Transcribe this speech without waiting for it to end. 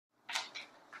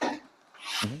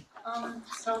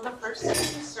So the first time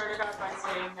you started out by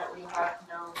saying that we have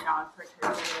no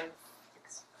non-perturbative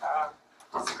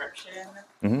description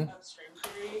of string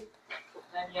theory.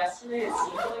 And then yesterday it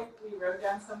seemed like we wrote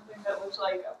down something that looked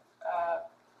like a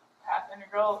path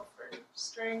integral for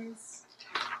strings.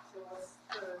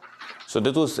 So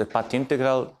that was a path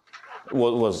integral.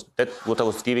 What I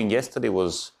was giving yesterday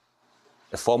was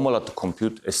a formula to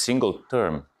compute a single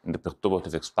term in the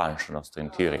perturbative expansion of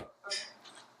string theory.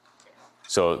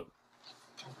 So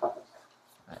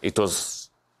it was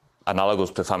analogous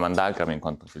to a Feynman diagram in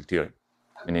quantum field theory,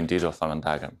 an integral Feynman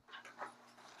diagram.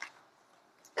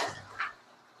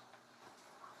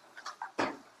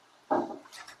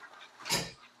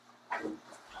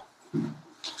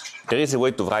 There is a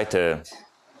way to write an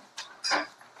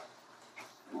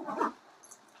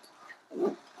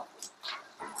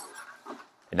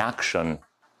action.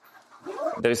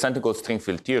 There is something called string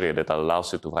field theory that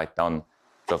allows you to write down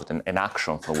sort of an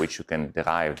action from which you can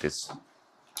derive this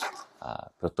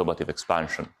perturbative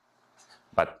expansion.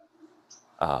 But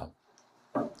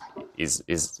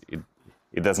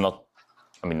it does not,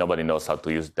 I mean, nobody knows how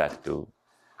to use that to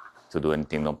do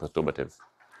anything non-perturbative.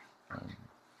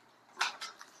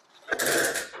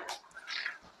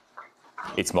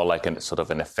 It's more like a sort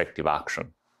of an effective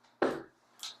action.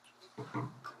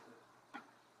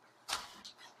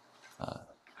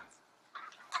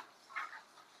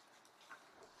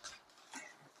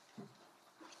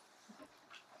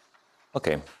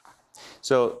 Okay,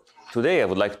 so today I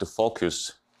would like to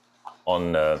focus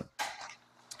on the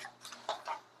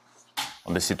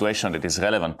situation that is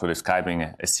relevant to describing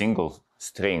a single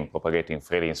string propagating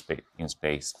freely in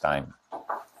space-time.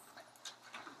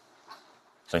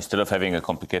 So instead of having a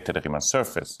complicated Riemann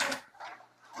surface,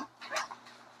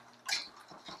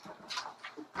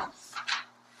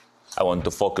 I want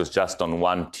to focus just on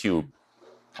one tube,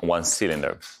 one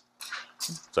cylinder,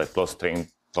 so a closed string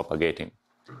propagating.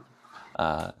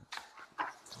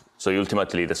 So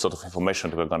ultimately, the sort of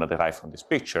information that we're going to derive from this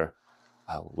picture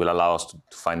will allow us to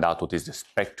find out what is the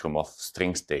spectrum of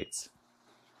string states.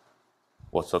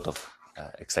 What sort of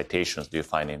excitations do you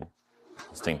find in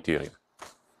string theory?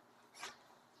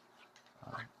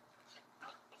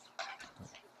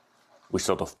 Which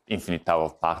sort of infinite tower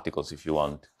of particles, if you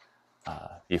want,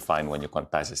 you find when you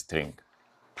quantize a string.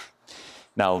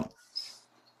 Now,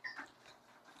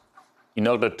 in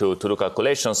order to do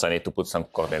calculations, I need to put some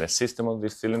coordinate system on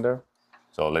this cylinder.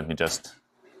 So let me just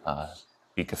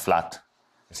pick a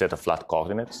set of flat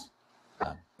coordinates.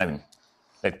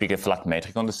 Let's pick a flat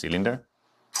metric on the cylinder.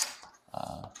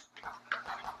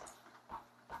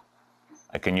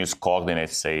 I can use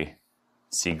coordinates, say,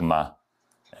 sigma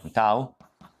and tau.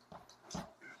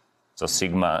 So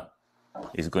sigma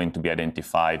is going to be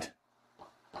identified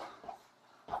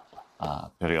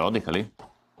periodically,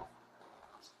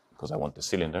 because I want the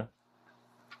cylinder,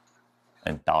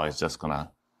 and tau is just going to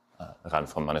run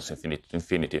from minus infinity to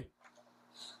infinity.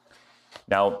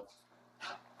 Now,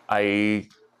 I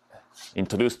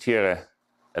introduced here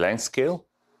a length scale.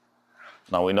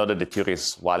 Now we know that the theory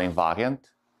is while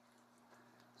invariant,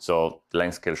 so the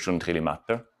length scale shouldn't really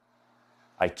matter.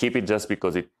 I keep it just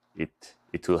because it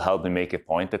will help me make a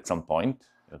point at some point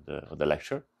of the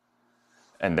lecture,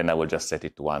 and then I will just set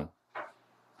it to 1.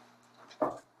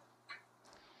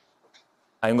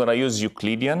 I'm going to use a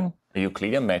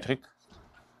Euclidean metric.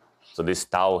 So this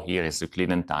tau here is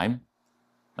Euclidean time.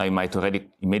 Now you might already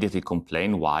immediately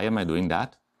complain, why am I doing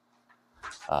that?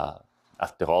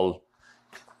 After all,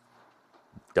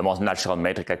 the most natural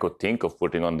metric I could think of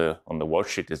putting on the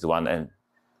worksheet is the one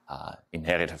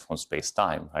inherited from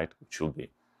space-time, right? Which should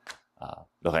be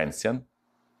Lorentzian,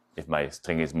 if my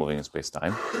string is moving in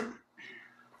space-time.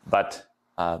 But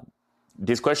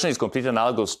this question is completely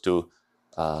analogous to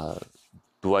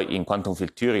in quantum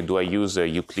field theory, do I use a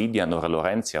Euclidean or a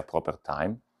Lorentzian proper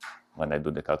time when I do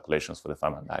the calculations for the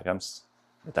Feynman diagrams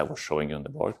that I was showing you on the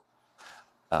board?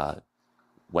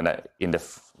 In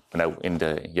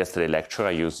the yesterday lecture,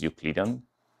 I used Euclidean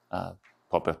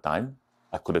proper time.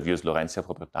 I could have used Lorentzian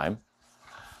proper time.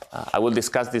 I will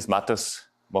discuss these matters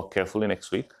more carefully next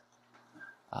week.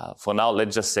 For now,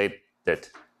 let's just say that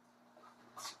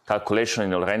calculation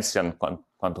in Lorentzian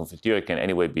quantum field theory can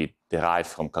anyway be derived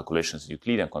from calculations in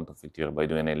Euclidean quantum field theory by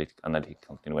doing analytic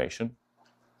continuation.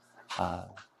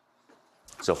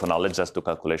 So for now, let's just do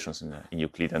calculations in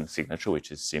Euclidean signature,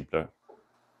 which is simpler,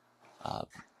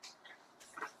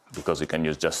 because we can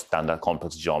use just standard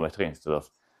complex geometry instead of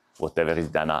whatever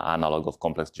is the analog of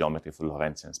complex geometry for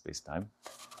Lorentzian space-time.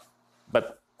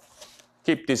 But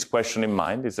keep this question in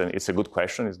mind. It's a good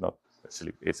question. It's not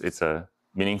silly. It's a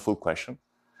meaningful question.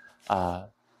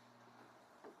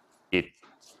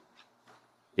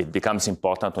 it becomes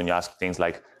important when you ask things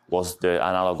like, what's the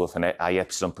analog of an I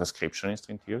epsilon prescription in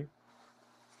string theory?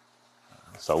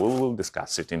 So we will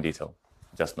discuss it in detail,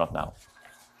 just not now.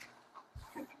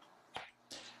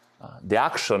 The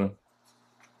action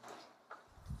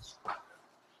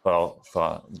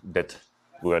that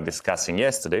we were discussing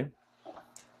yesterday,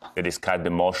 we described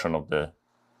the motion of the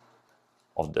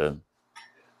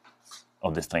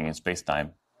string in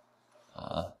space-time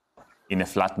in a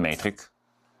flat metric.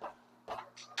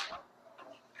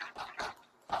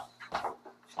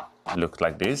 It looked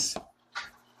like this.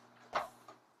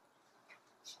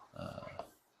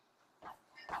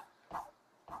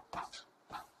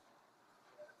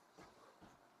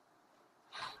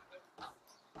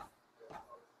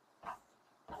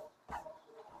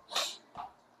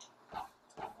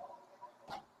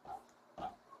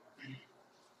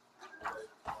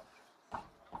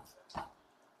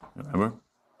 Remember?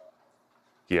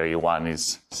 Here U1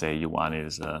 is, say U1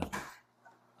 is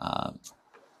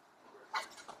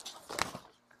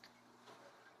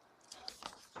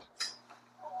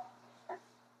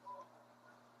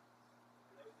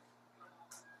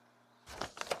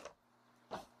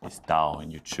tau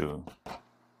and U2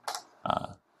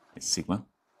 is sigma.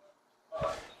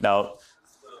 Now,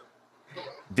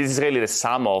 this is really the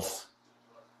sum of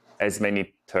as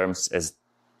many terms as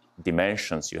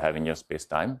dimensions you have in your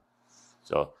space-time.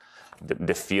 So the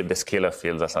scalar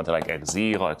fields are something like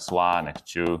x0, x1,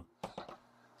 x2,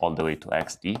 all the way to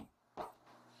xd.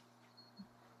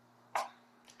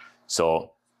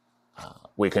 So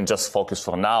we can just focus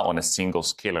for now on a single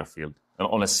scalar field,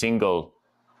 on a single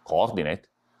coordinate,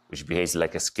 which behaves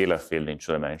like a scalar field in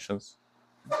 2 dimensions.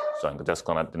 So I'm just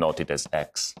going to denote it as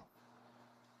x.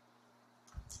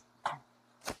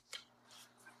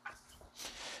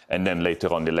 And then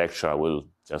later on the lecture, I will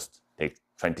just take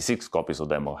 26 copies of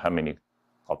them, or how many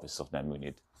copies of them we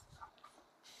need.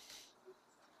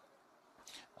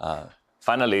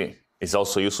 Finally, it's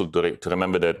also useful to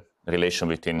remember the relation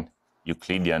between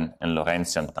Euclidean and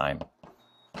Lorentzian time.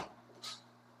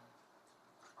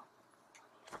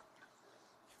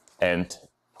 And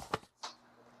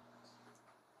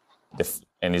it's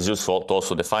useful to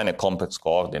also define a complex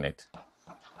coordinate.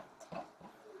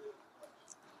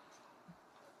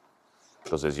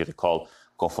 Because as you recall,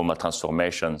 conformal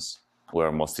transformations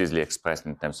were most easily expressed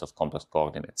in terms of complex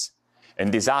coordinates.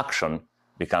 And this action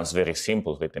becomes very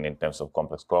simple written in terms of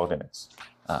complex coordinates.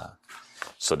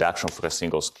 So the action for a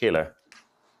single scalar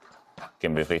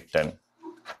can be written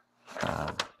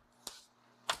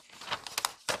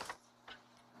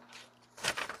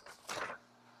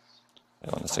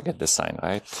once I get the sign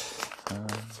right.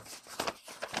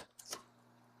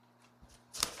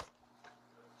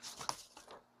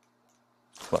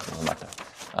 Well, it doesn't matter.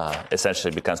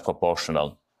 Essentially becomes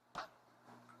proportional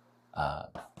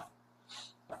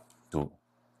to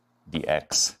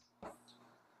dx,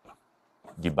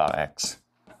 d bar x.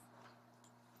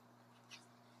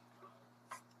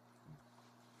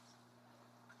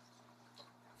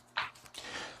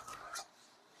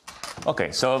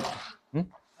 Okay, so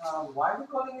why are we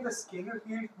calling it a scalar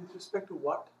field with respect to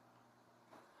what?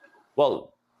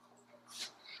 Well,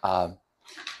 I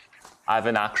have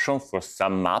an action for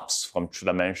some maps from 2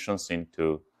 dimensions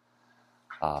into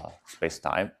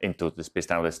space-time, into the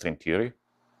space-time of the string theory.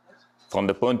 From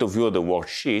the point of view of the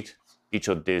worksheet, each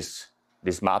of these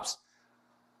maps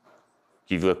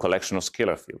give you a collection of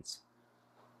scalar fields.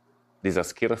 These are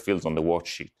scalar fields on the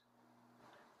worksheet.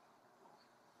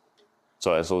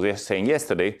 So as I was saying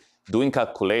yesterday, doing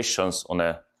calculations on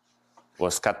a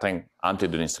scattering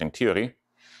amplitude in string theory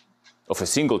of a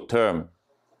single term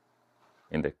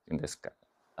in the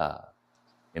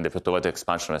perturbative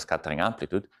expansion of a scattering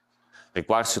amplitude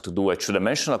requires you to do a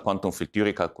 2-dimensional quantum field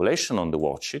theory calculation on the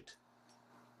worksheet,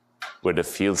 where the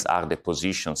fields are the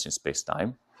positions in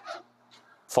space-time,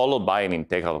 followed by an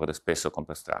integral over the space of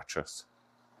complex structures.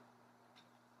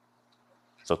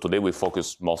 So today we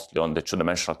focus mostly on the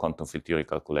 2-dimensional quantum field theory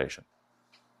calculation.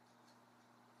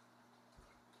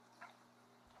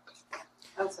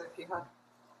 Also, if you had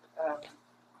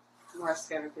more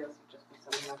scalar fields, it would just be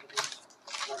something like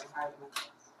higher dimensions.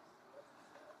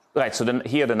 Right, so then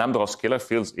here the number of scalar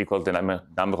fields equals the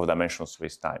number of dimensions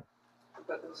space-time.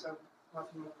 But also,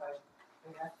 what do you mean by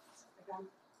AX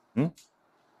again?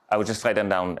 I would just write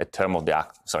down a term of the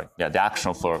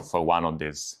action for one of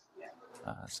these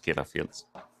scalar fields.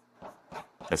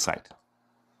 That's right.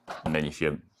 And then if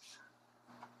you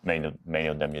many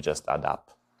of them, you just add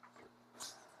up.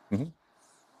 Mm-hmm.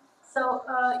 So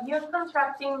you're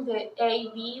contracting the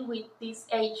AB with this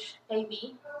HAB.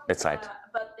 That's right.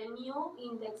 But the new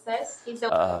indexes is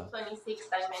of 26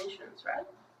 dimensions, right?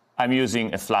 I'm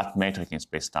using a flat metric in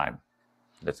space-time.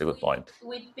 That's a good point.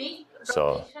 With big So-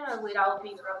 rotation or without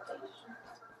big rotation?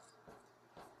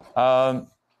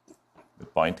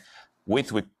 Good point.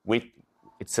 With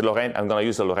it's a I'm going to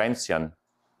use a Lorentzian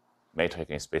metric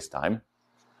in space-time,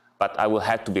 but I will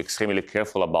have to be extremely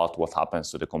careful about what happens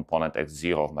to the component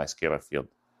x0 of my scalar field.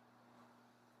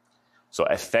 So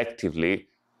effectively,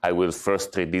 I will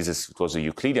first treat this as it was a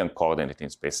Euclidean coordinate in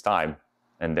space-time,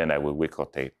 and then I will weak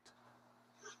rotate.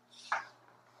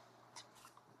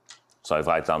 So I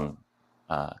write down.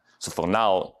 So for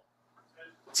now,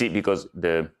 see, because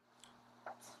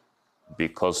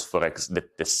for x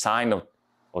the sign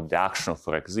of the action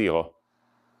for x0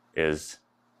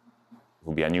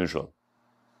 will be unusual.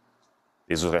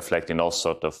 This will reflect in all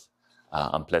sorts of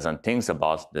unpleasant things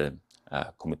about the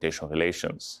commutation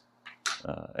relations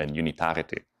and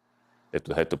unitarity that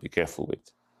we have to be careful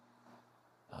with.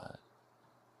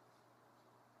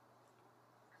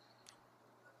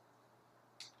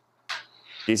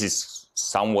 This is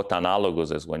somewhat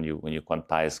analogous as when you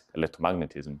quantize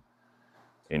electromagnetism.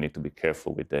 You need to be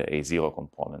careful with the A0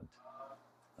 component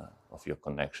of your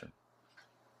connection,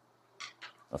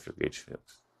 of your gauge field.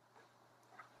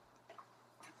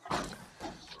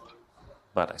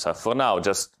 But so for now,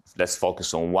 just let's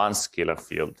focus on one scalar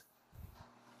field.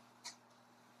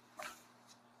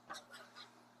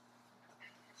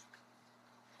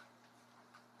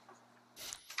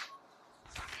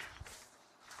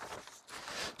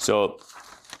 So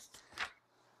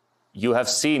you have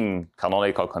seen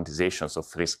canonical quantizations of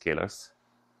free scalars.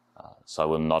 So I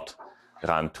will not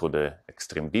run through the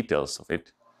extreme details of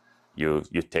it. You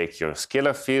take your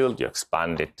scalar field, you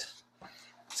expand it,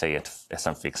 say at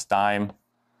some fixed time,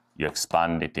 you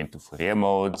expand it into Fourier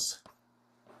modes.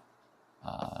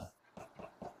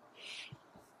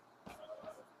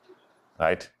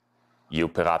 Right? You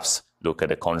perhaps look at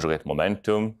the conjugate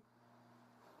momentum,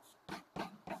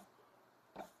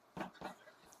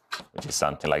 which is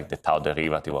something like the tau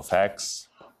derivative of x.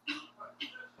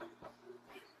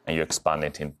 And you expand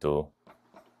it into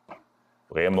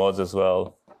Fourier modes as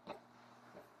well.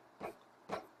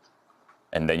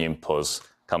 And then you impose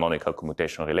canonical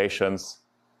commutation relations.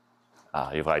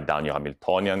 You write down your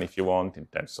Hamiltonian if you want in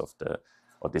terms of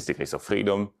these degrees of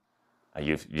freedom.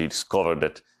 You discover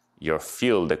that your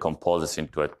field decomposes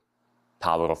into a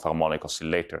tower of harmonic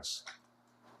oscillators,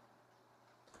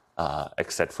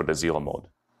 except for the zero mode.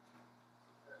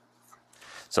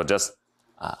 So just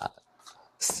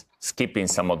skipping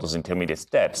some of those intermediate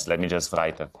steps, let me just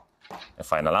write a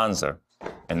final answer,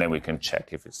 and then we can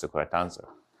check if it's the correct answer.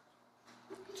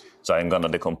 So I'm going to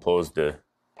decompose the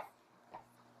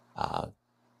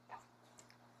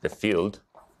field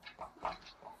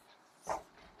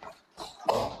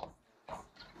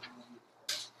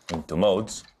into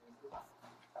modes.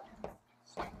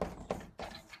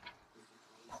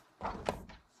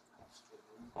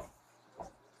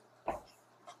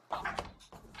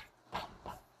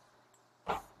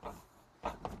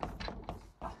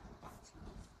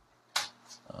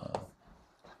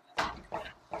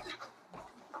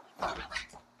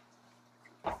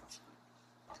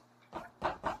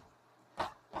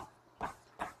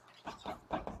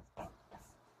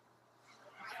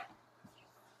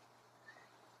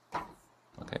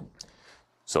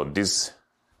 So these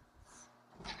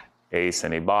A's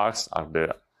and A bars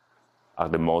are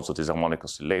the modes of these harmonic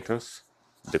oscillators.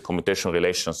 The commutation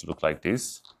relations look like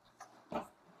this.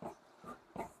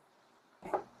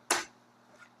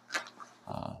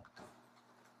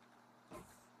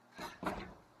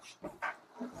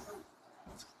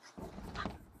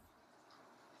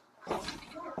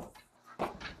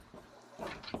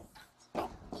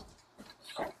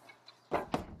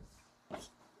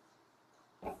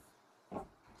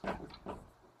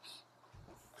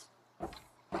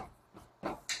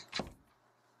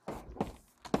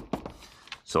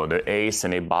 So the A's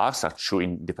and A bars are two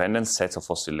independent sets of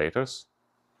oscillators.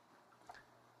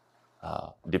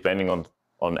 Depending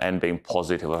on n being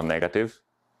positive or negative,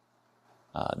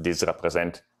 these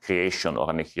represent creation or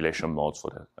annihilation modes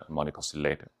for the harmonic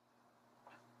oscillator.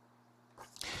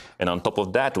 And on top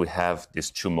of that, we have these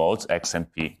two modes, X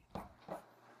and P,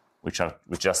 which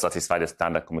just satisfy the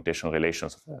standard commutation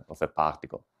relations of a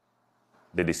particle.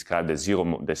 They describe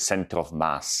the center of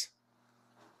mass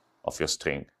of your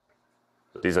string.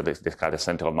 These describe the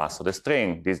center of mass of the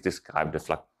string. These describe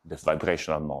the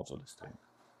vibrational modes of the string.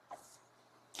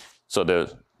 So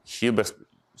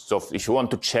if you want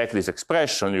to check this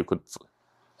expression, you could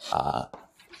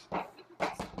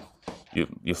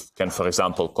you can, for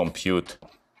example, compute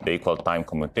the equal time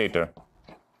commutator.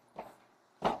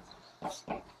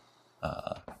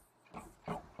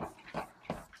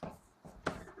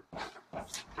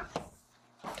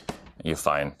 you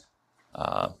find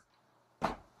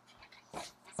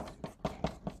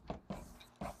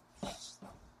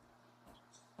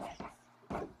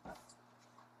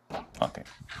okay,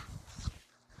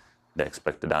 the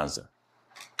expected answer.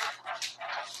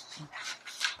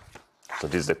 So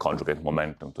this is the conjugate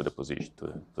momentum to the position,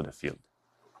 to the field.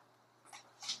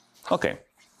 Okay.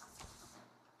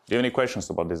 Do you have any questions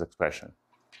about this expression?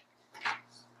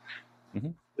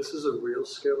 Mm-hmm. This is a real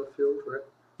scalar field, right?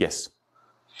 Yes.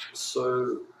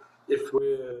 So if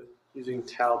we're using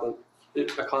tau, then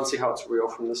I can't see how it's real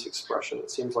from this expression.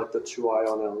 It seems like the 2i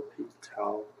on LP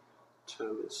tau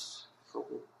term is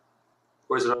problem.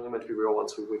 Or is it only meant to be real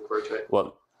once we weak rotate?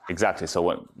 Well, exactly.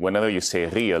 So whenever you say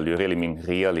real, you really mean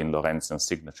real in Lorentzian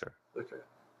signature. Okay.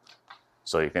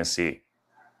 So you can see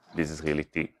this is really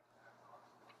T.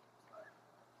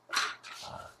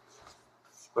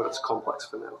 But it's complex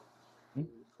for now.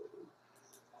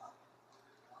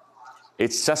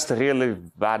 It's just a really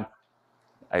bad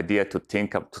idea to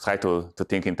try to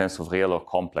think in terms of real or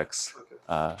complex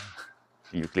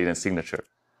Euclidean signature.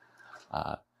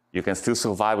 You can still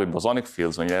survive with bosonic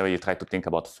fields whenever you try to think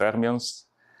about fermions,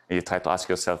 and you try to ask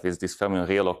yourself, is this fermion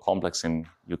real or complex in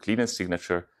Euclidean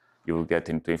signature? You will get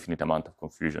into infinite amount of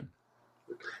confusion.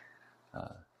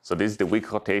 So this is the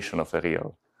weak rotation of a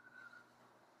real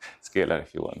scalar,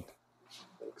 if you want.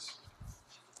 Thanks.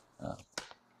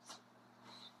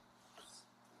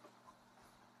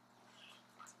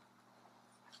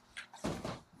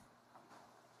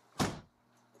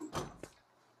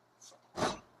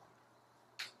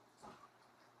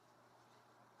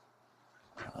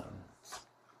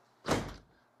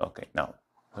 Okay, now,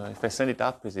 if I send it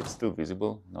up, is it still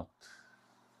visible? Not.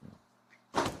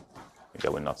 Maybe I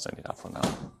will not send it up for now.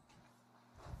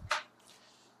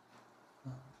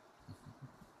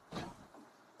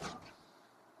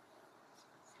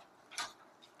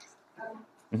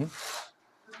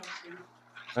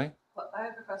 Right? Well, I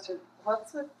have a question.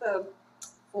 What's with the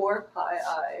 4 pi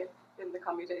I in the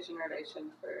commutation relation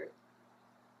for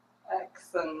x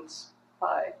and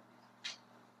pi?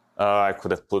 I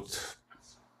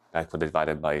could divide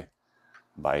it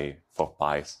by 4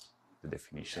 pi's, the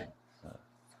definition.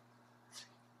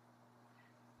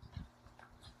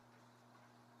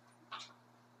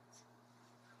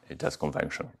 It's just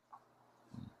conventional.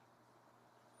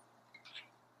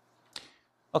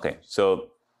 Okay,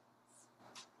 so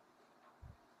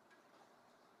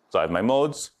I have my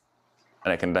modes,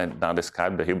 and I can then now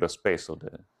describe the Hilbert space of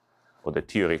the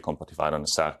theory compactified on a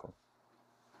circle.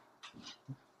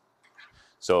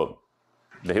 So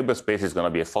the Hilbert space is going to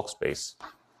be a Fock space.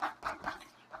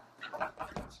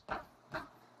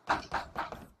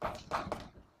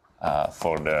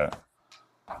 For the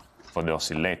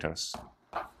oscillators,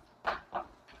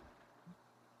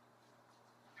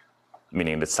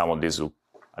 meaning that some of these will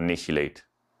annihilate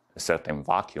a certain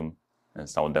vacuum, and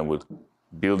some of them will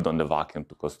build on the vacuum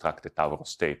to construct the tower of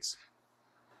states.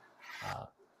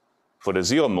 For the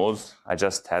zero modes, I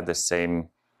just had the same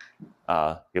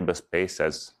Hilbert space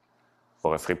as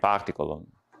for a free particle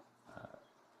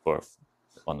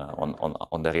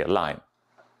on the real line.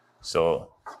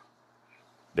 So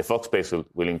the Fock space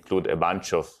will include a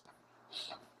bunch of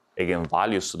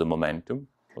eigenvalues to the momentum,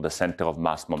 or the center of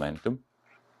mass momentum,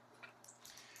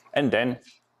 and then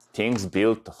things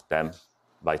built of them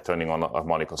by turning on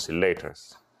harmonic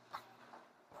oscillators.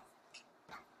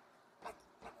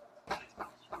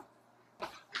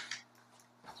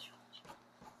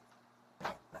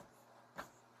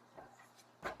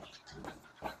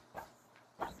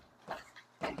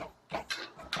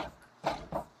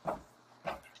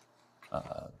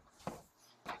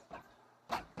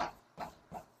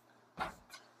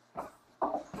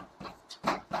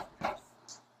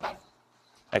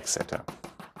 Etc.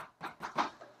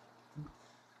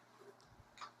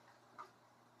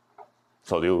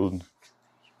 So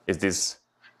is this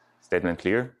statement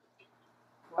clear?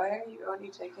 Why are you only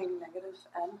taking negative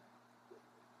n?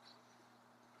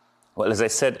 Well, as I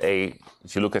said,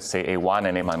 if you look at, say, A1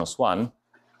 and A minus 1,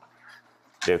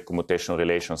 the commutational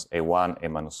relations A1, A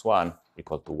minus 1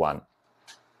 equal to 1.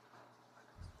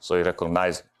 So you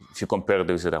recognize, if you compare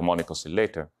this with the harmonic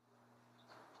oscillator,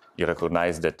 you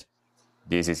recognize that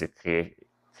this is a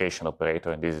creation operator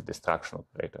and this is a destruction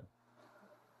operator.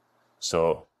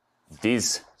 So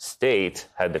this state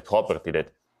had the property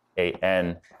that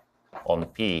an on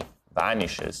p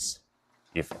vanishes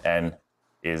if n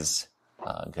is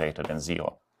greater than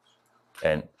 0.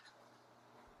 And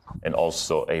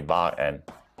also a bar n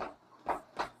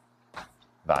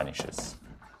vanishes.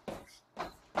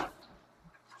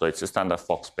 So it's a standard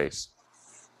Fock space.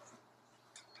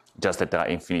 Just that there are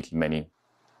infinitely many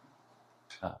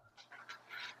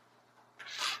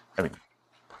I mean,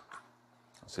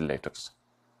 oscillators.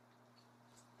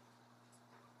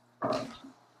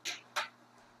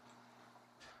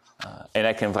 And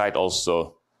I can write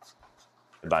also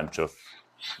a bunch of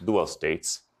dual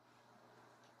states.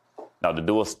 Now the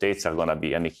dual states are going to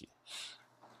be any.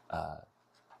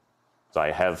 So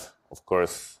I have, of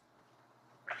course,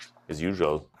 as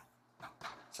usual,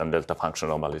 some delta function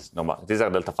these are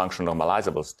delta function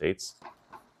normalizable states,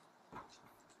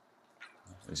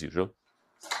 as usual.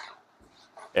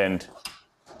 And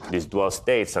these dual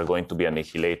states are going to be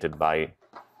annihilated by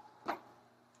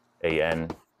an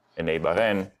and a bar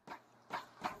n,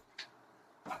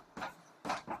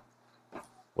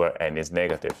 where n is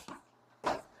negative.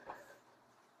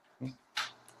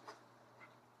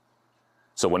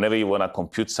 So whenever you want to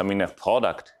compute some inner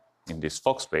product in this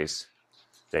Fock space,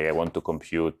 say I want to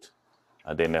compute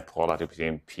the inner product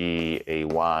between P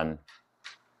A1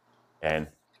 and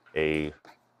A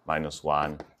minus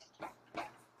 1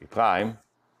 P prime,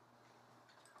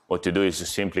 what you do is you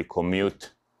simply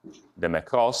commute them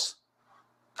across,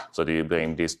 so that you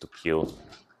bring this to Q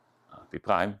P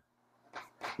prime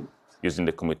using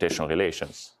the commutation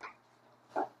relations.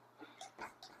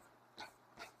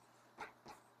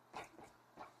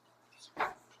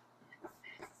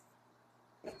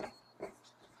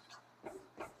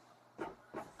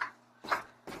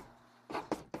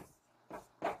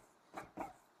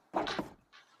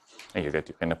 And you get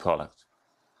your inner product.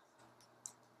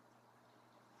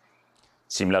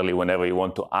 Similarly, whenever you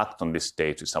want to act on this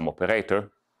state with some operator,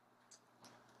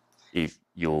 if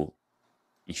you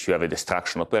have a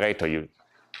destruction operator, you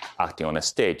acting on a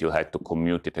state, you have to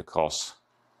commute it across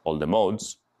all the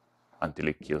modes until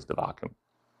it kills the vacuum.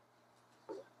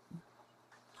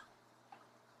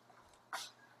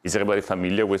 Is everybody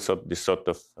familiar with this sort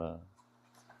of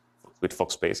with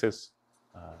Fock spaces?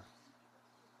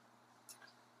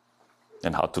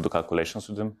 And how to do calculations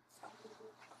with them?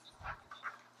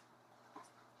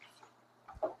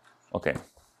 Okay.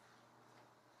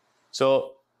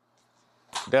 So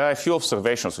there are a few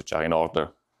observations which are in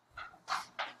order.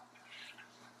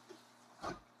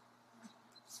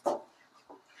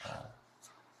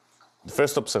 The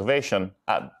first observation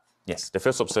is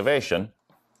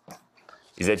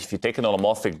that if you take an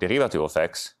holomorphic derivative of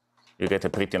x, you get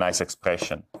a pretty nice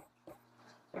expression.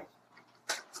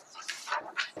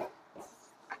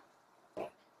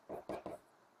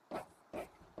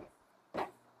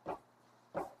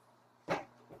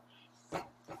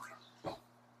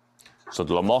 So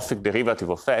the holomorphic derivative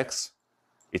of x,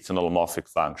 it's an holomorphic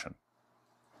function.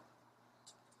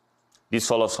 This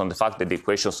follows from the fact that the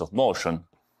equations of motion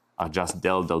are just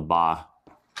del bar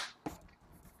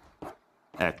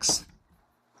x.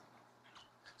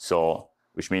 So,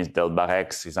 which means del bar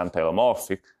x is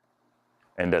anti-holomorphic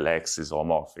and del x is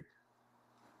holomorphic.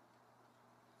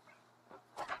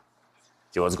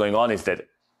 So what's going on is that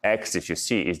x, if you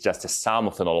see, is just a sum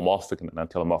of an holomorphic and an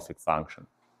anti-holomorphic function.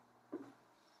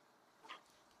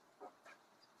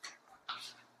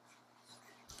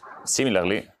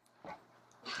 Similarly,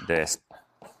 the S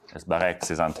bar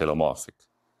x is anti-holomorphic.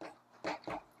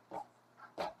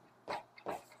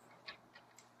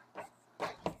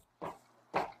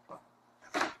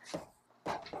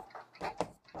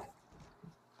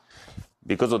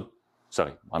 Because of,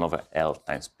 1 over L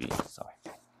times P,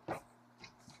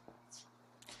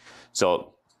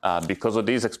 So because of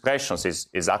these expressions,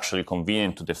 it's actually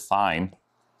convenient to define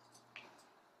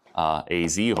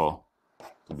A0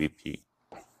 to be P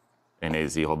and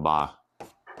A0 bar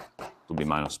to be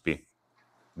minus P.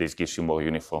 This gives you more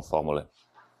uniform formula.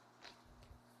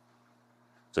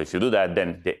 So if you do that,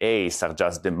 then the A's are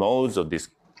just the modes of this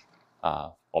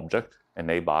object, and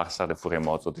A bars are the Fourier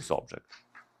modes of this object.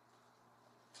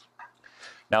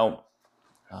 Now,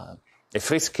 a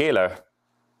free scalar,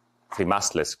 free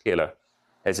massless scalar,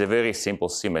 has a very simple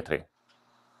symmetry.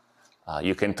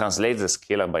 You can translate the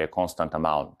scalar by a constant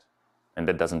amount, and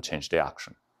that doesn't change the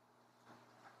action.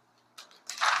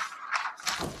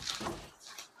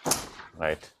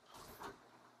 Right?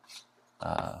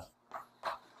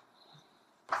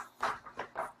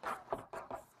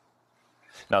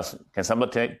 Now, can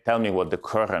somebody tell me what the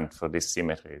current for this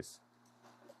symmetry is?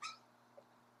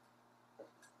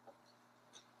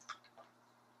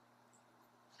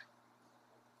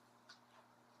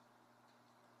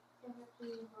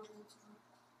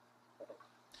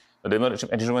 The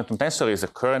energy momentum tensor is a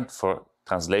current for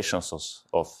translations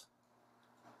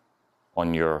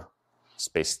on your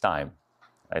space-time,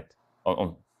 right?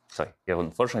 Here,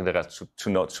 unfortunately, there are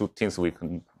two things we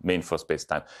can mean for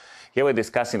space-time. Here we're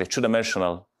discussing the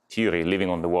two-dimensional theory living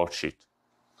on the worksheet.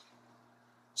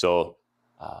 So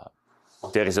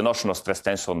there is a notion of stress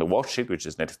tensor on the worksheet, which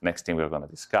is the next thing we're going to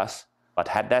discuss. But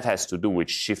that has to do with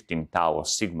shifting tau or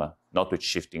sigma, not with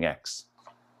shifting x.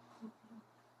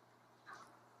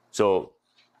 So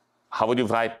how would you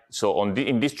write? So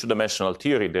in this two-dimensional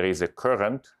theory, there is a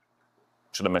current,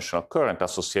 two-dimensional current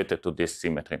associated to this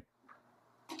symmetry.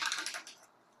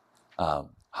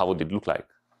 How would it look like?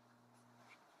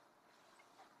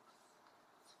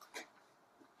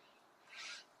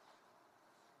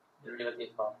 Derivative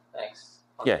of x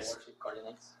on Yes. the worksheet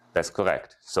coordinates. That's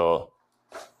correct. So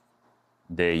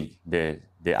the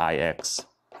Ix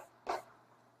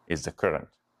is the current.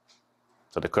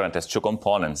 So the current has two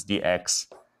components, dx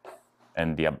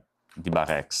and d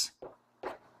bar x.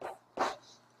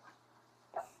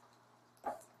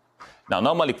 Now,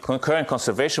 normally, current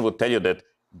conservation would tell you that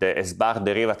the S bar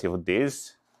derivative of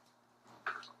this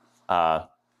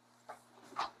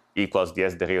equals the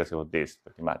S derivative of this,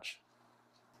 pretty much.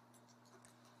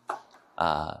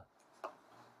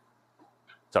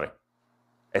 Sorry.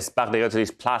 S bar derivative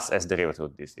is plus S derivative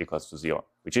of this equals to 0,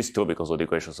 which is true because of the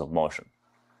equations of motion.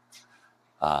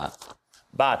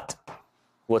 But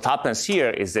what happens here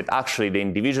is that actually the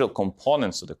individual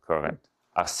components of the current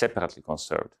are separately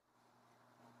conserved.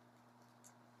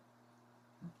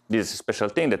 This is a special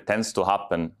thing that tends to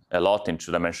happen a lot in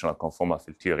two-dimensional conformal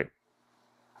field theory.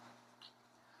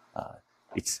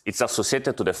 It's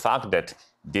associated to the fact that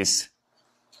this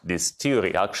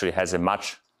theory actually has a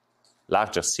much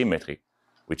larger symmetry,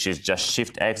 which is just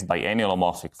shift x by any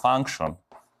holomorphic function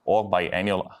or by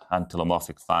any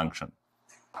antilomorphic function.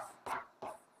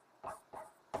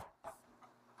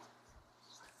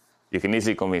 You can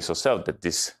easily convince yourself that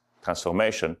this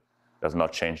transformation does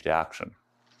not change the action.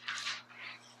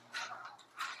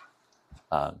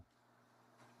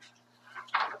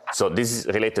 So this is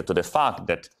related to the fact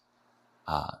that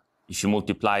if you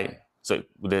multiply, so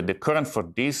the current for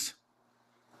this,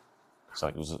 so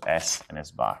it was S and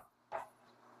S bar.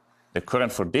 The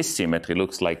current for this symmetry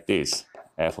looks like this,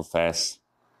 f of S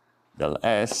del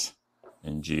S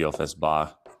and g of S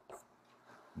bar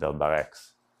del bar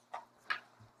x.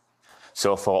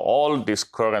 So for all these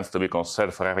currents to be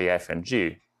conserved for every f and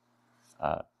g,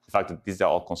 the fact that these are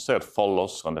all conserved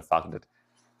follows from the fact that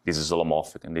this is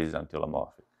holomorphic and this is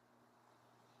anti-holomorphic.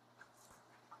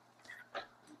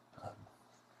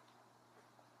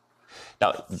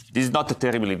 Now, this is not a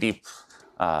terribly deep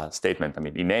statement. I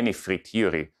mean, in any free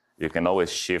theory, you can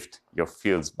always shift your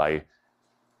fields by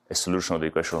a solution of the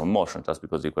equation of motion, just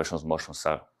because the equations of motion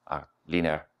are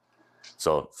linear.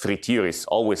 So free theories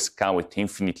always come with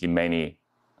infinitely many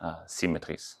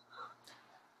symmetries.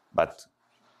 But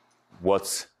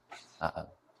what's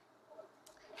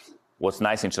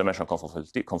nice in two-dimensional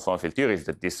conformal field theory is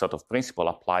that this sort of principle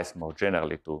applies more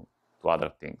generally to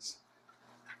other things,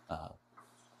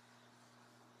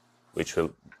 which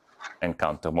we'll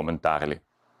encounter momentarily.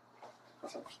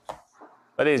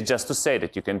 But it's just to say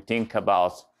that you can think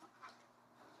about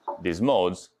these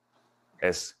modes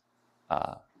as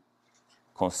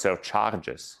conserved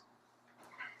charges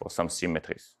for some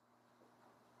symmetries.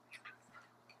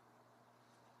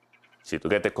 See, to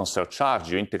get a conserved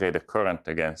charge, you integrate the current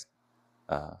against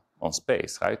on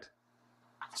space, right?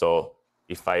 So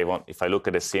if I look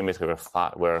at a symmetry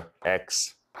where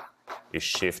x is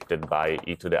shifted by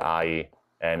e to the I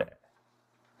n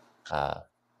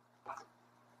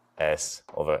s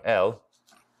over L,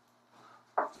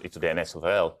 e to the ns over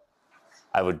L,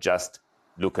 I would just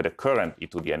look at the current e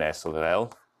to the ns over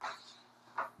L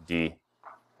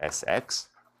dsx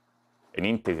and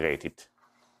integrate it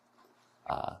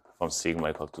from sigma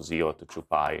equal to 0 to 2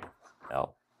 pi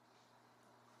L,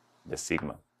 the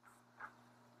sigma.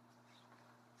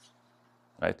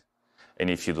 Right? And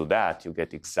if you do that, you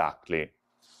get exactly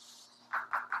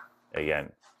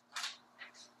again.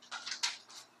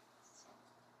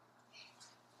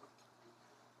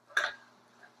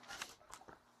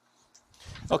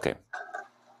 Okay.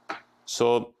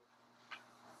 So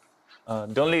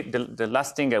the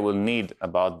last thing I will need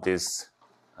about this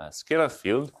scalar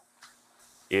field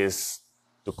is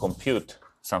to compute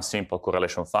some simple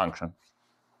correlation function.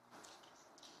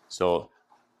 So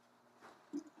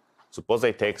suppose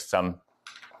I take some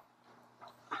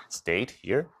state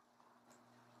here,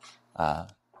 some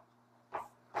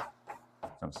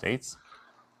states,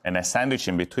 and I sandwich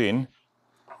in between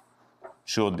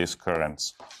two of these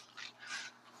currents.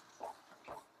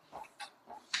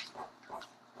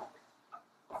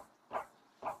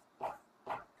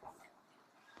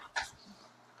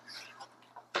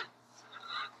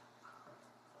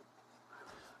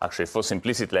 Actually, for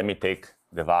simplicity, let me take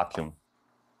the vacuum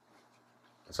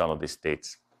as one of these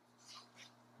states.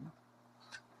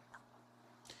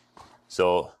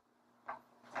 So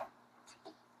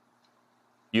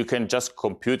you can just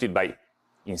compute it by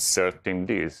inserting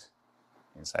this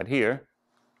inside here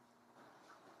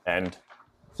and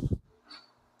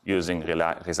using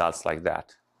results like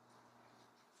that.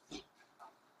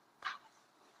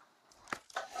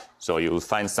 So you will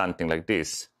find something like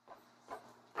this.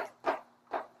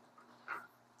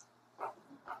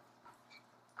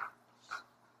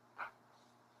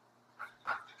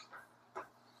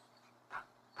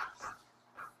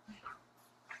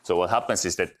 So what happens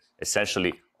is that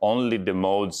essentially only the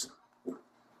modes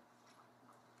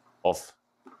of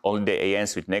only the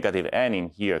ANs with negative n in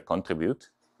here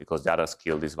contribute because the others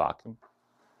kill this vacuum,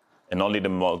 and only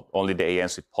the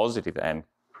ANs with positive n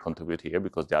contribute here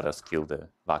because the others kill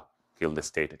the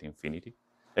state at infinity,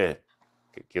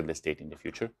 kill the state in the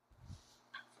future,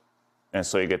 and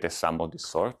so you get a sum of this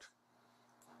sort,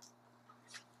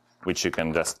 which you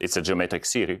can just, it's a geometric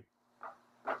series.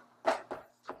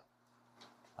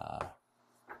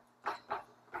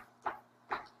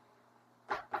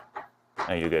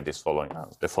 And you get this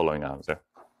the following answer.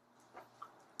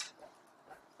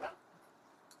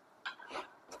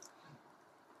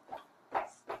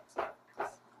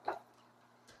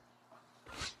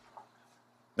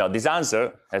 Now, this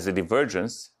answer has a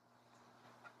divergence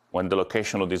when the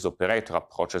location of this operator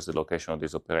approaches the location of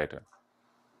this operator.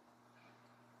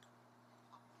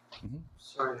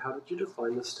 Sorry, how did you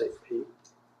define the state P?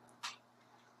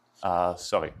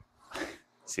 Sorry,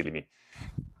 silly me.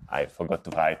 I forgot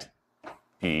to write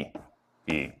P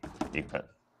equal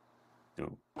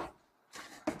to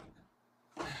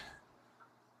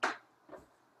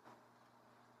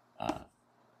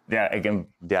they are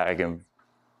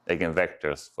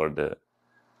eigenvectors for the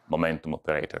momentum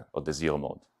operator of the zero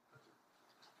mode.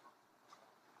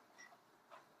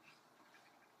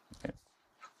 Okay.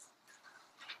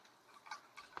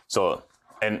 So,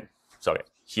 and sorry,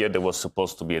 here there was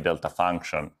supposed to be a delta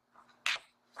function,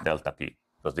 delta P,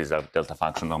 because these are delta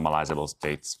function normalizable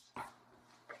states.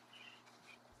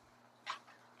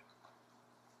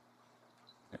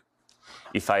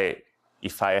 If I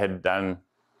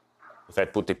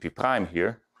had put a P prime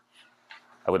here,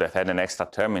 I would have had an extra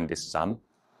term in this sum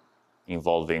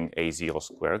involving A0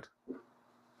 squared. So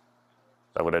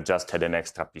I would have just had an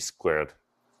extra P squared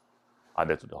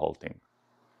added to the whole thing.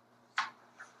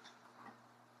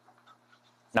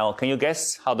 Now, can you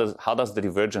guess how does the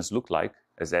divergence look like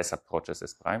as S approaches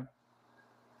S prime?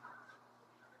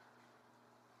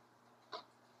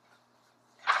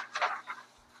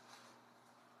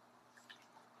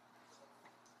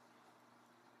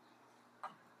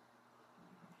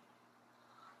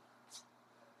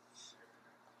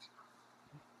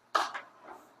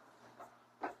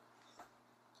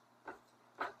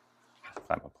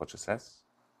 Prime approaches S.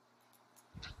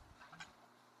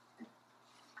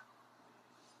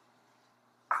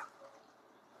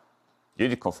 You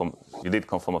did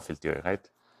conformal field theory, right?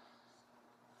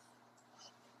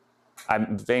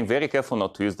 I'm being very careful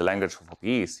not to use the language of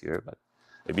OPEs here, but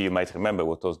maybe you might remember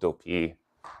what was the OPE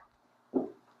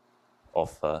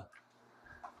of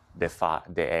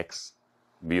the X.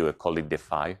 Maybe you would call it the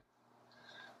phi.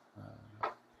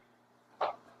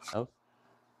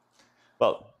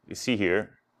 Well, you see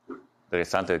here, the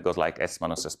result goes like S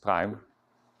minus S prime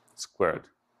squared.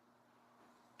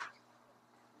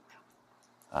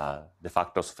 The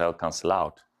factors of L cancel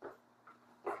out.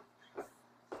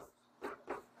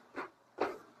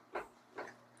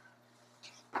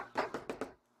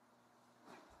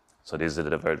 So this is the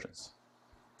divergence.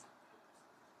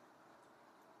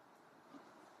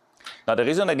 Now, the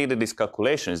reason I needed this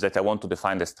calculation is that I want to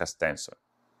define the stress tensor,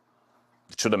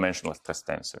 the two-dimensional stress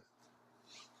tensor.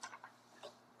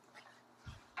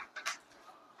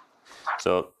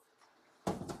 So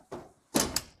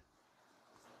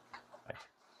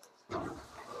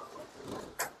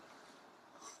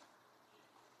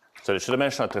the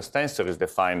two-dimensional stress tensor is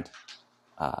defined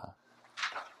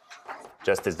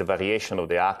just as the variation of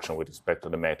the action with respect to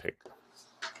the metric,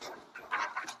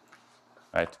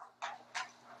 right?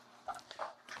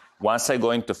 Once I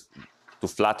go into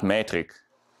flat metric,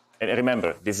 and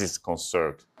remember, this is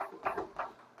conserved.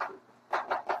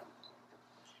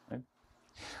 Right?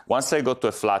 Once I go to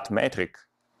a flat metric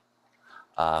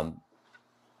and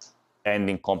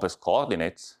in complex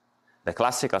coordinates, the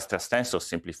classical stress tensor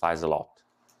simplifies a lot.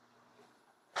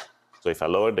 So if I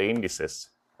lower the indices,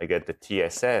 I get the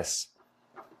TSS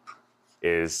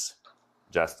is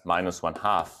just minus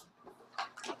 1/2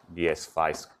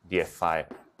 dsx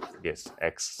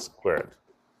squared.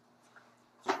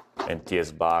 And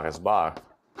TS bar S bar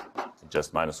is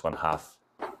just minus 1/2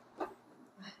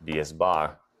 ds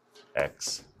bar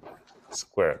x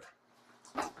squared.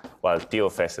 While T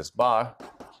of S bar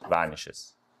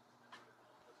vanishes.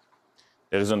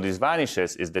 The reason this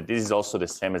vanishes is that this is also the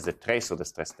same as the trace of the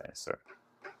stress tensor.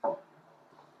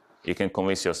 You can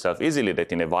convince yourself easily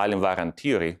that in a while invariant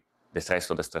theory, the trace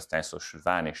of the stress tensor should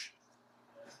vanish.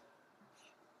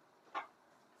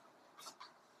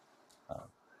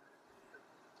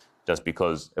 Just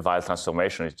because a Weyl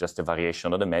transformation is just a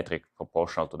variation of the metric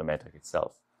proportional to the metric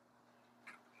itself.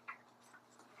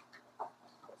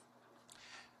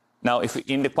 Now, if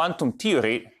in the quantum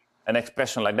theory, an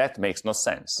expression like that makes no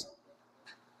sense,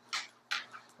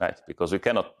 right? Because we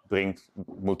cannot bring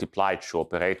multiplied two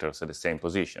operators at the same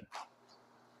position.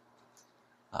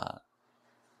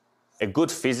 A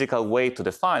good physical way to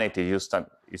define it is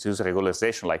use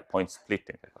regularization like point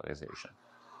splitting regularization,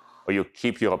 where you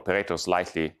keep your operators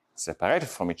slightly separated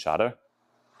from each other,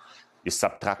 you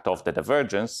subtract off the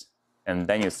divergence, and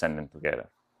then you send them together.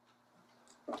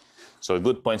 So a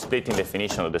good point splitting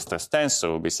definition of the stress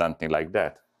tensor would be something like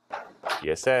that.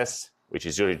 TSS, which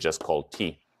is usually just called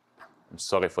T. I'm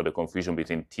sorry for the confusion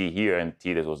between T here and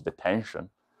T that was the tension.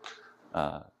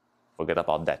 Forget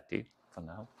about that T for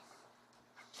now.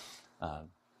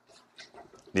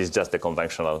 This is just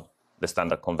the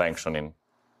standard convention in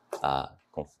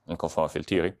conformal field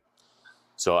theory.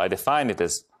 So I define it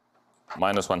as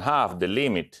minus 1/2 the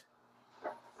limit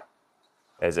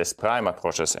as S prime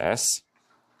approaches S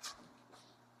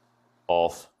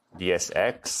of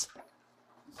dsx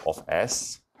of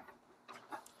S,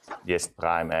 ds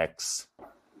prime x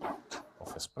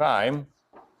of S prime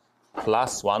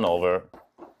plus 1 over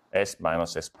S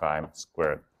minus S prime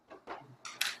squared.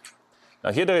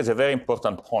 Now here there is a very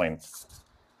important point.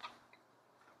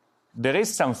 There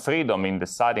is some freedom in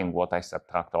deciding what I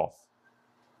subtract off,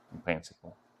 in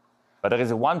principle. But there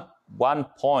is one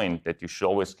point that you should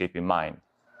always keep in mind.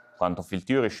 Quantum field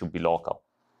theory should be local.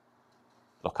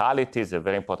 Locality is a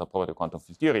very important property of quantum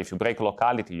field theory. If you break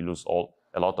locality, you lose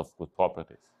a lot of good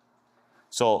properties.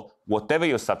 So whatever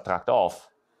you subtract off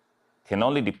can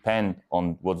only depend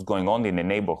on what's going on in the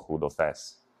neighborhood of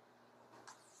S.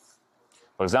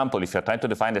 For example, if you're trying to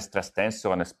define the stress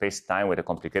tensor on a space-time with a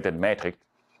complicated metric,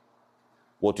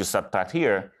 what you subtract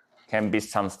here can be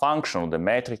some function of the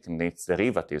metric and its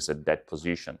derivatives at that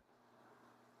position.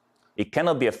 It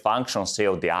cannot be a function, say,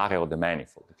 of the area of the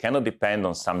manifold. It cannot depend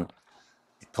on some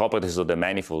properties of the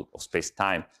manifold of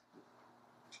space-time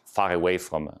far away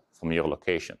from your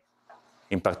location.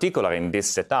 In particular, in this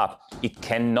setup, it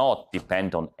cannot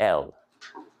depend on L.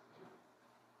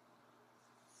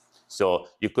 So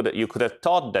you could have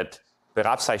thought that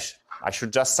perhaps I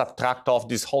should just subtract off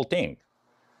this whole thing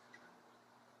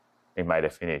in my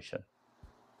definition.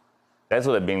 That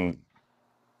would have been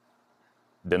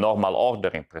the normal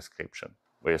ordering prescription,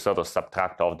 where you sort of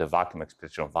subtract off the vacuum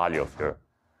expression value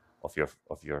of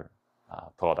your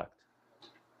product.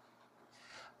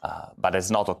 But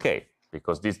it's not okay,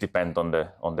 because this depends on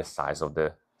the size of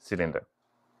the cylinder.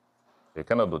 You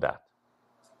cannot do that.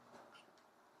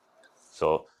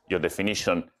 So your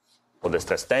definition of the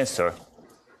stress tensor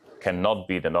cannot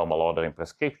be the normal ordering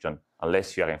prescription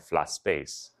unless you are in flat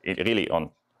space, in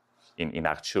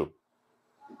R2.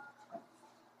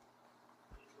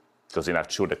 Because in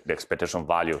R2, the expectation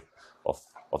value of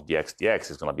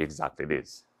dx is going to be exactly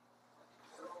this.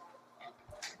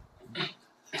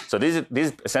 So this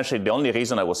is essentially the only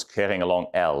reason I was carrying along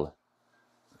L,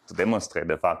 to demonstrate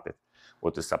the fact that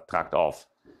what to subtract off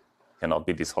cannot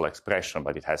be this whole expression,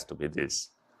 but it has to be this.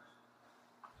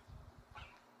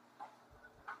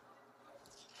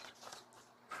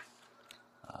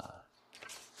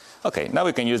 Okay, now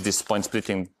we can use this point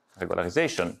splitting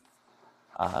regularization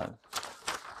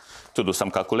to do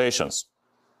some calculations.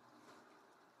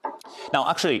 Now,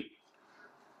 actually,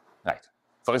 right,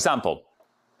 for example,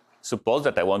 suppose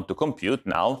that I want to compute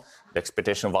now the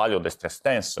expectation value of the stress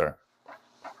tensor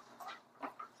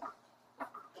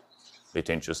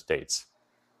between two states.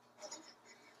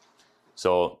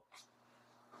 So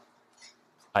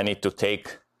I need to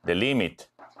take the limit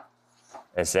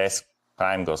as S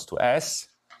prime goes to S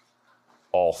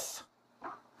of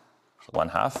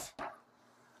 1/2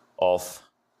 of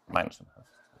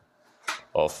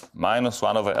minus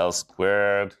 1 over L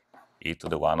squared e to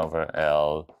the 1 over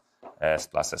L S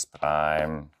plus S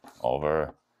prime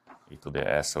over e to the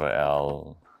S over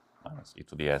L minus e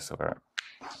to the S over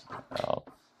L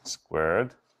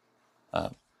squared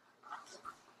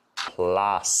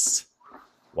plus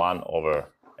 1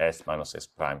 over S minus S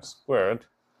prime squared,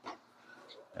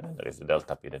 and then there is the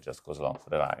delta P that just goes along for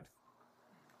the ride.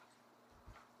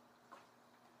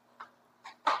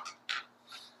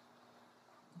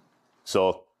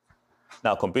 So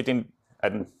now computing,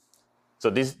 and so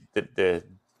this the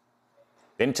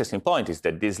interesting point is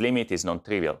that this limit is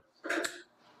non-trivial.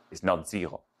 It's not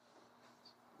 0.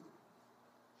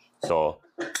 So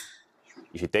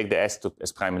if you take the S to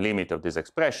S prime limit of this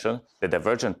expression, the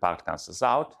divergent part cancels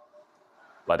out,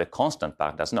 but the constant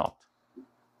part does not.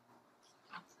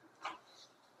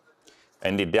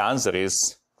 And the answer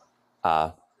is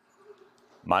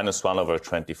minus 1 over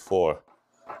 24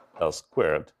 L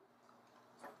squared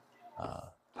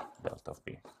delta of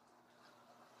B.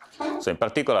 So in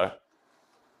particular,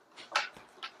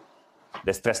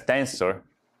 the stress tensor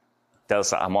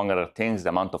tells, among other things, the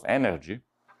amount of energy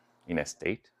in a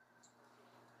state.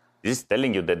 This is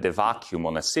telling you that the vacuum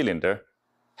on a cylinder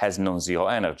has non-zero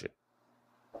energy.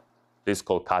 This is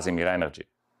called Casimir energy.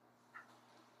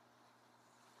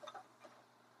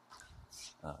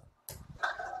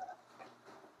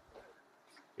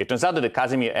 It turns out that the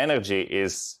Casimir energy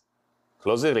is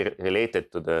closely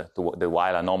related to the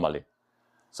Weil anomaly.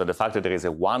 So the fact that there is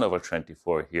a 1 over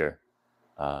 24 here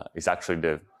is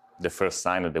actually the first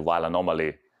sign of the Weil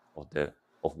anomaly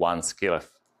of one scalar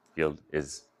field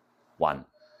is 1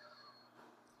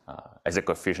 as a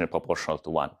coefficient proportional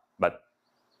to 1. But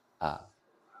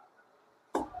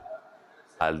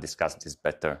I'll discuss this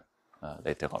better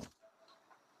later on.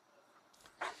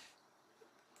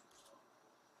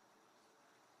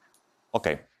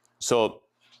 Okay, so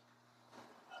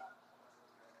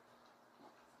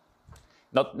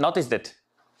notice that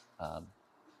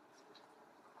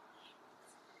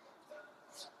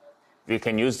we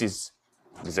can use these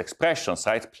expressions,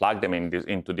 right? Plug them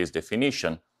into this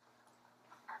definition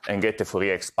and get a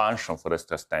Fourier expansion for the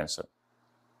stress tensor.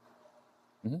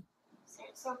 Mm-hmm.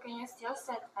 So can you still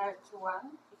set R to 1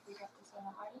 if we have this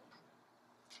anomaly?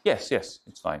 Yes,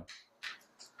 it's fine.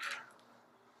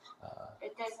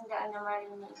 But doesn't the anomaly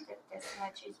mean that the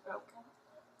symmetry is broken?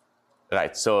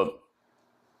 Right, so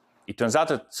it turns out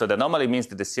that, so the anomaly means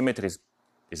that the symmetry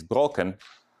is broken,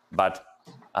 but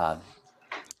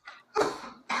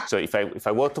so if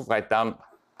I were to write down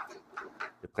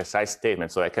the precise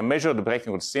statement, so I can measure the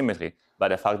breaking of symmetry by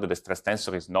the fact that the stress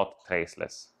tensor is not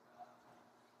traceless.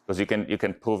 Because you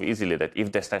can prove easily that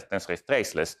if the stress tensor is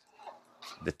traceless,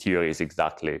 the theory is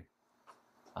exactly.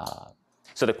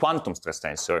 So the quantum stress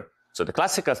tensor, so the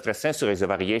classical stress tensor is a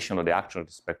variation of the action with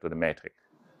respect to the metric.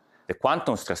 The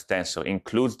quantum stress tensor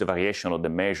includes the variation of the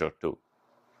measure too.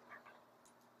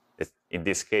 In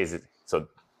this case, so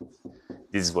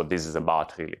this is what this is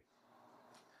about really.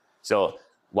 So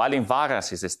while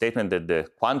invariance is a statement that the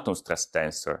quantum stress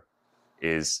tensor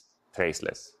is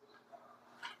traceless.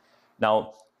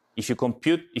 Now, if you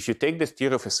take the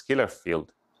theory of a scalar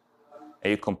field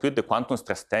and you compute the quantum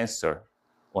stress tensor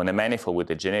on a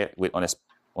manifold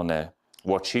on a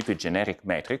worksheet with generic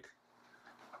metric,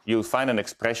 you'll find an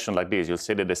expression like this. You'll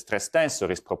say that the stress tensor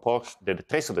is that the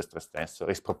trace of the stress tensor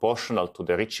is proportional to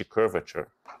the Ricci curvature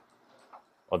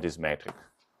of this metric.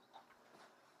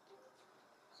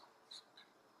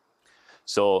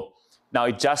 So now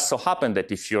it just so happened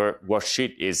that if your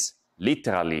worksheet is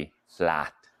literally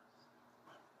flat,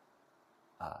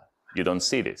 you don't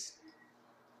see this.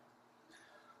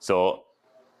 So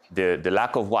the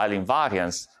lack of Weil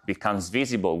invariance becomes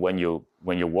visible when your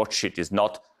worksheet is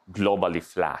not globally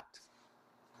flat.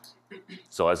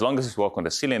 So as long as we work on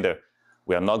the cylinder,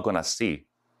 we are not going to see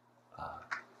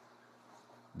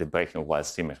the breaking of Weil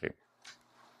symmetry.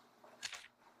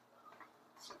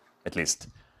 At least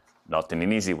not in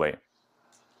an easy way.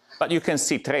 But you can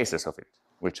see traces of it,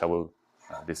 which I will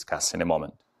discuss in a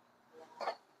moment.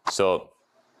 So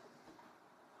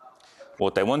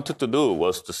what I wanted to do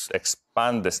was to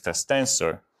expand the stress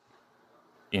tensor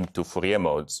into Fourier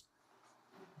modes.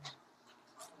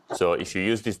 So if you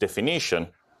use this definition,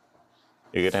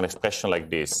 you get an expression like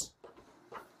this.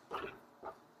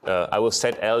 I will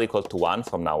set L equal to 1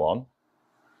 from now on.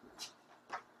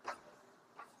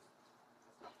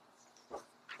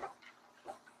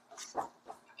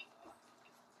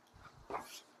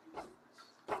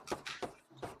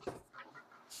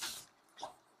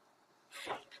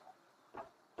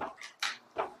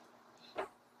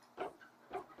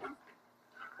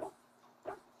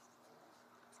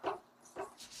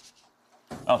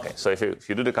 Okay, so if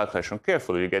you do the calculation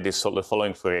carefully, you get the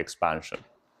following Fourier expansion.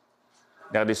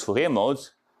 There are these Fourier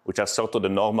modes, which are sort of the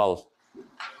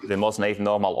most naive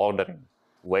normal ordering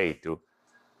way to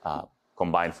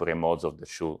combine Fourier modes of the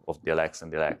LX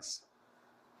and the LX.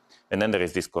 And then there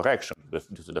is this correction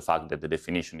due to the fact that the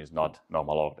definition is not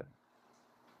normal ordering.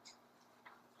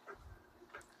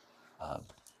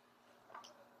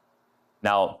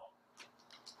 Now,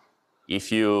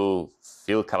 if you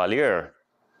feel cavalier,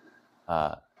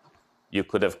 you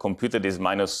could have computed this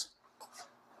minus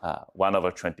 1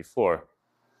 over 24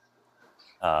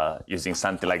 using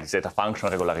something like zeta function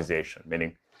regularization,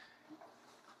 meaning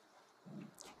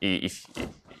if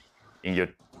in your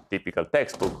typical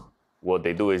textbook, what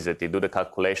they do is that they do the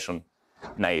calculation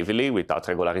naively without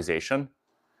regularization.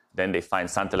 Then they find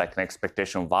something like an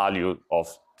expectation value of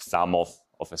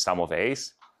a sum of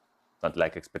a's, something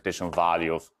like expectation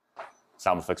value of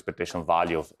sum of expectation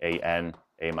value of a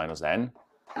minus n,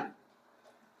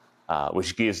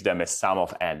 which gives them a sum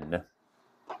of n,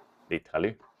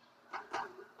 literally.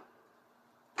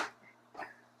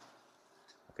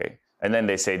 Okay, and then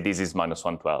they say this is minus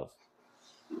 112.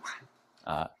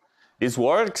 This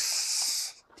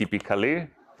works typically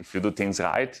if you do things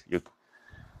right.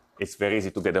 It's very easy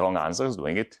to get the wrong answers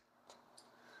doing it.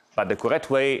 But the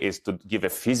correct way is to give a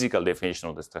physical definition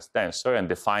of the stress tensor and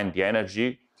define the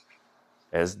energy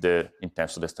as in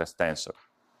terms of the stress tensor.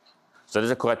 So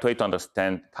there's a correct way to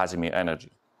understand Casimir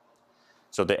energy.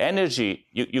 So the energy,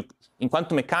 in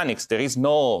quantum mechanics, there is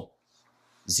no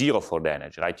zero for the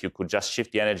energy, right? You could just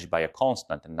shift the energy by a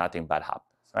constant and nothing bad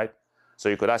happens, right? So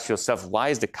you could ask yourself, why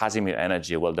is the Casimir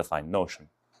energy a well-defined notion?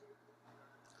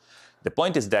 The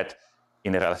point is that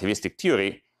in a relativistic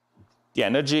theory, the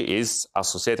energy is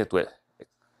must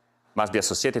be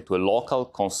associated to a local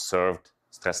conserved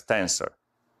stress tensor.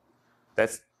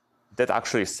 That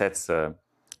actually is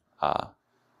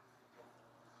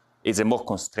a more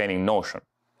constraining notion.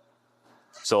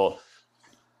 So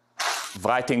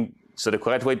the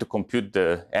correct way to compute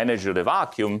the energy of the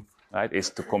vacuum, right, is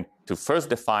to first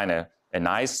define a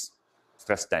nice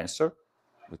stress tensor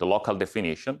with a local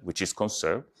definition, which is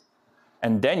conserved,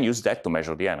 and then use that to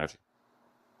measure the energy.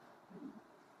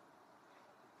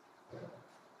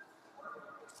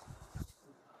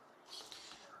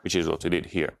 Which is what we did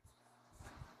here.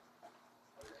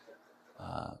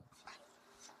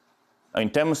 In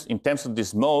terms of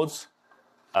these modes,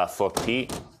 for T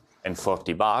and for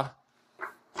T bar,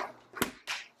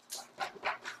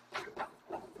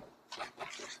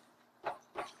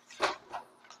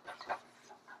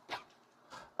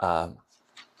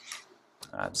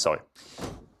 sorry.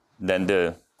 Then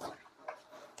the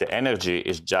energy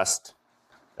is just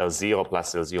L0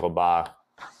 plus L0 bar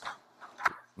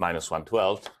minus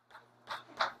 112,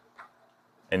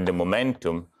 and the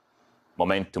momentum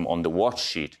on the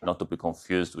worksheet, not to be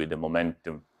confused with the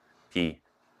momentum P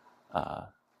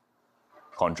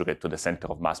conjugate to the center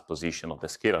of mass position of the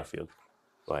scalar field.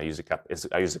 So I use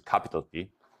a capital P.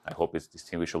 I hope it's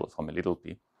distinguishable from a little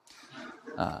p.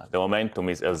 The momentum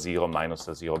is L0 minus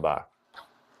L0 bar.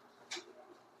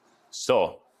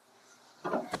 So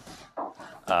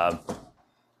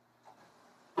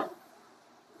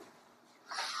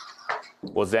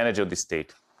what's the energy of this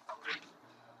state?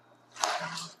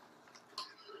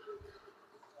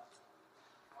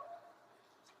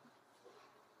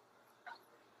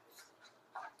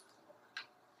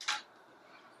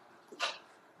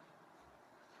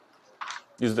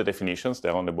 Use the definitions,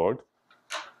 they're on the board.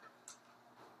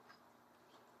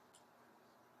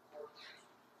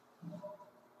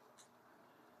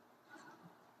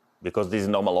 Because this is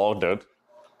normal ordered,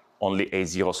 only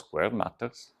A0 squared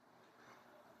matters.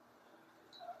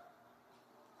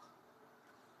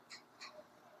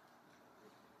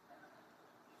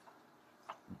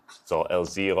 So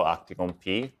L0 acting on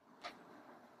P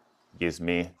gives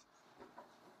me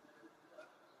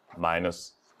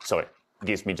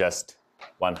just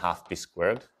 1/2 P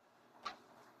squared,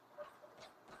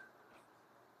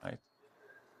 right?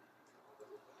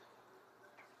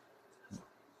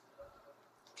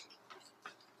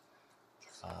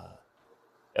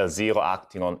 L0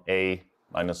 acting on A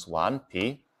minus 1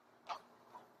 P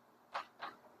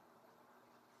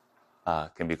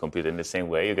can be computed in the same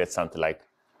way. You get something like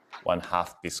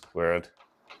 1/2 P squared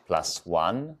plus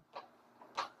 1,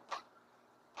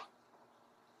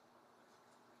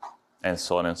 and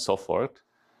so on and so forth.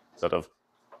 So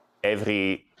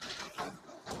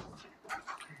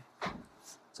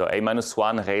A minus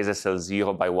 1 raises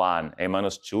L0 by 1, A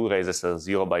minus 2 raises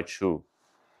L0 by 2,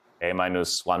 A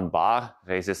minus 1 bar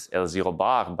raises L0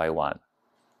 bar by 1,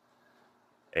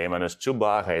 A minus 2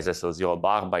 bar raises L0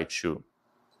 bar by 2.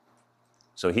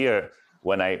 So here,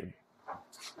 when I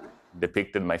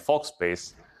depicted my Fock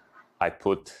space, I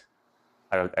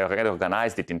already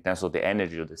organized it in terms of the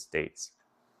energy of the states.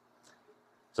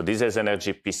 So this is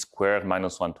energy P squared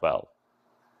minus 112.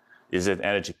 This is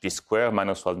energy P squared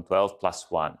minus 112 plus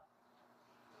 1.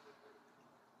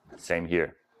 Same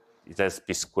here. It has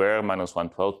P squared minus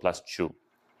 112 plus 2,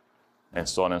 and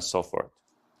so on and so forth.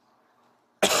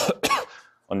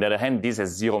 On the other hand, this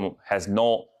has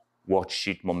no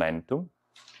worksheet momentum,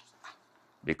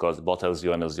 because both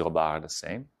L0 and L0 bar are the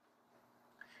same.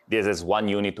 This has 1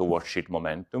 unit of worksheet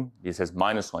momentum. This has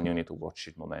minus 1 unit of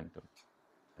worksheet momentum,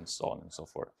 and so on and so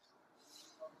forth.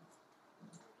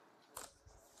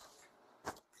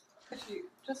 Could you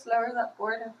just lower that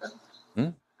board in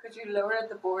front? Could you lower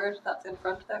the board that's in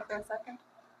front there for a second?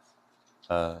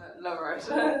 Lower it,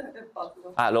 if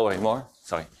possible. Lower it more?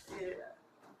 Sorry. Yeah.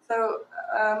 So,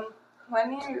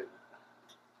 when you...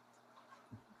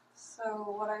 So,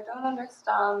 what I don't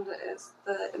understand is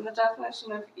in the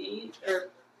definition of E, or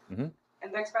in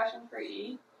the expression for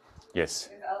E, Yes.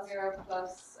 is L0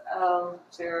 plus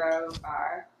L0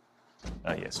 bar.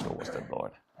 Yes, what was that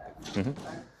board?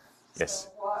 Yes.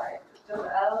 So why does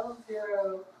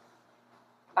L0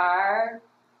 bar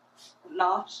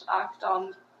not act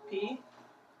on P?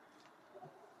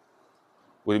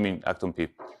 What do you mean, act on P?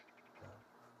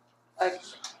 Like,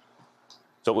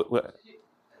 So,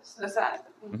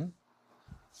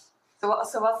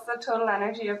 so what's the total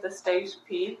energy of the state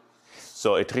P?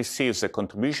 so it receives a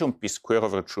contribution P square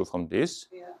over 2 from this,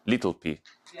 little p,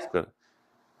 square,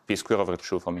 P square over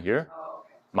 2 from here,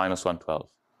 minus 112.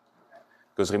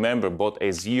 Because remember, both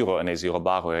A0 and A0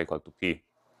 bar were equal to P.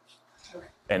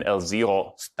 And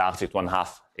L0 starts at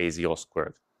 1/2 A0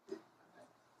 squared.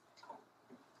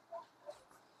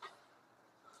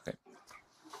 Okay.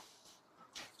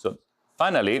 So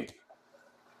finally,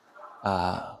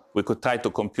 we could try to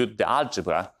compute the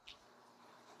algebra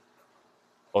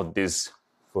of these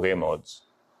Fourier modes.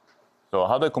 So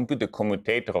how do I compute the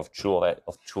commutator of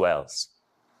two L's?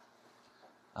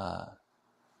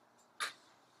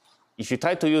 If you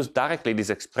try to use directly these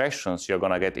expressions, you're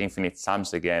going to get infinite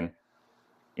sums again,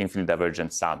 infinite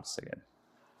divergent sums again.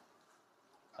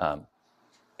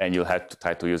 And you'll have to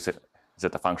try to use it as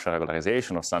a function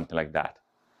regularization or something like that.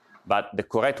 But the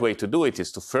correct way to do it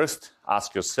is to first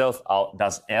ask yourself, how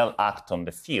does L act on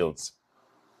the fields?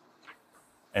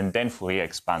 And then Fourier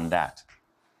expand that.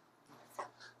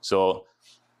 So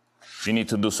you need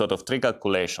to do sort of three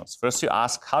calculations. First you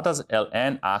ask, how does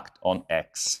Ln act on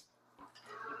X?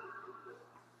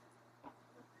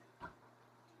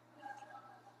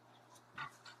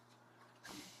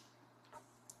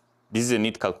 This is a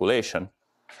neat calculation.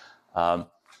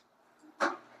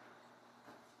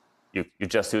 You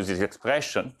just use this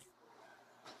expression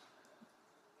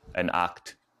and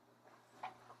act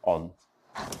on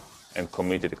and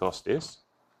commute it across this.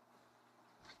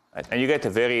 Right? And you get a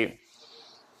very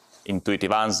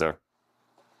intuitive answer.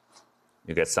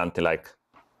 You get something like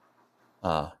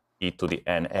e to the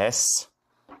ns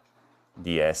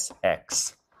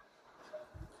dsx.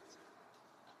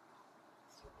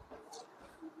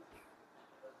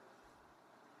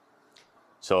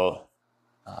 So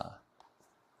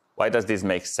why does this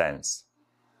make sense?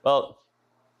 Well,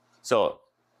 so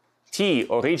T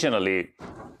originally,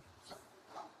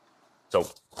 so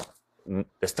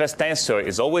the stress tensor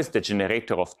is always the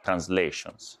generator of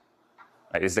translations.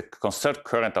 Right? It's the conserved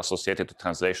current associated to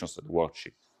translations to the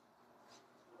worksheet.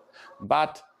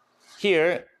 But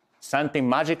here, something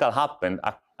magical happened,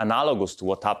 analogous to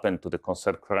what happened to the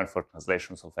conserved current for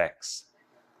translations of X.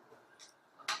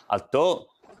 Although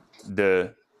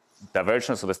the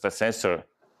divergence of the stress tensor,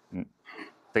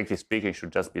 strictly speaking,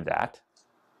 should just be that,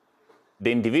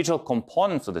 the individual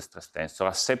components of the stress tensor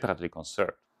are separately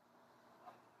conserved.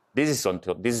 This is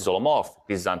holomorphic,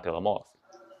 this is anti-holomorphic.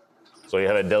 So you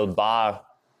have a del bar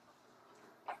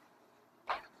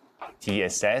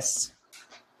TSS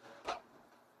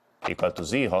equal to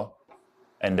 0,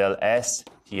 and del S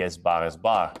TS bar S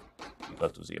bar equal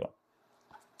to 0.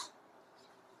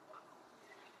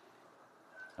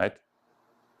 Right?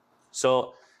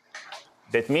 So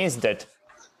that means that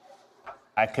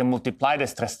I can multiply the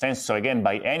stress tensor again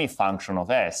by any function of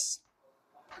S,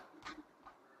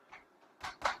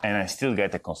 and I still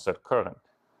get a conserved current.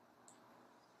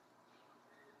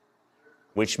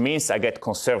 Which means I get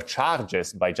conserved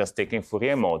charges by just taking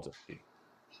Fourier modes of T.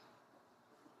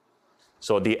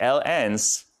 So the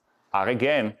Ln's are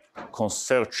again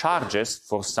conserved charges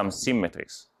for some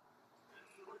symmetries.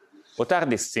 What are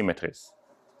these symmetries?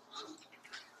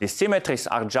 These symmetries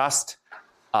are just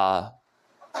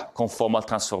conformal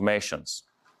transformations.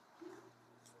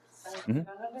 I don't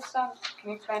understand. Can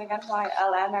you explain again why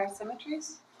Ln are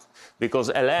symmetries? Because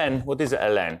Ln, what is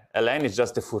Ln? Ln is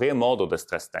just the Fourier mode of the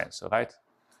stress tensor, right?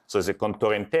 So it's a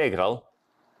contour integral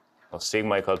of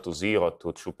sigma equal to 0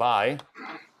 to 2 pi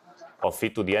of e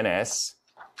to the ns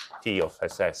t of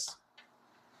ss.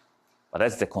 But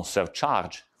that's the conserved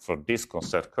charge for this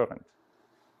conserved current.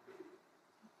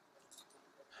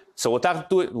 So what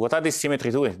are these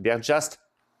symmetries doing? They are just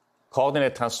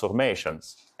coordinate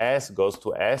transformations. S goes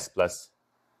to S plus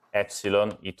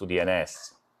epsilon e to the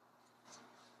ns.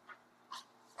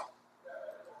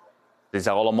 These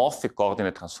are holomorphic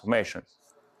coordinate transformations.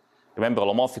 Remember,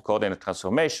 holomorphic coordinate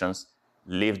transformations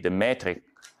leave the metric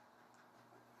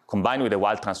combined with the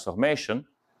wild transformation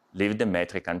leave the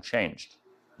metric unchanged,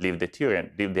 leave the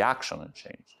theorem, leave the action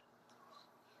unchanged.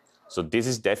 So this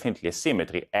is definitely a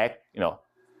symmetry.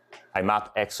 I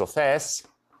map x of s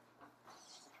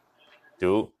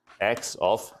to x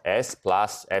of s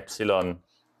plus epsilon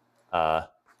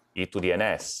e to the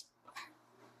ns.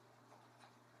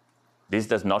 This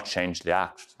does not change the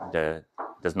action.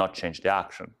 Does not change the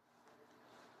action.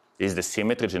 This is the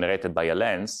symmetry generated by a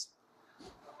lens,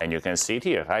 and you can see it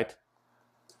here, right?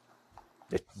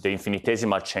 The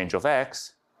infinitesimal change of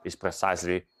x is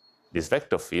precisely this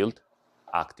vector field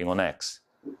acting on x.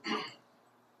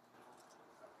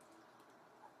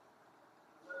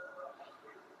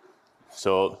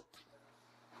 So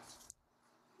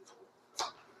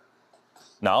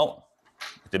now,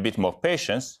 with a bit more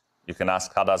patience, you can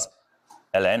ask how does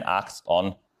ln act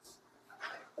on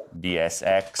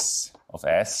dsx of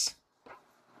s,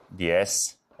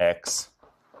 dsx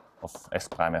of s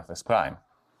prime of s prime.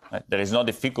 Right? There is no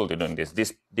difficulty doing this.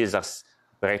 These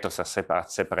operators are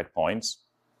separate points.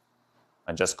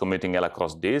 I'm just commuting L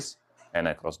across this and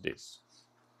across this.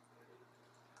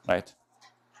 Right?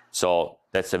 So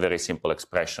that's a very simple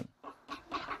expression.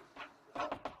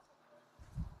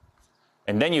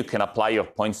 And then you can apply your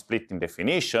point splitting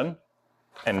definition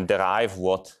and derive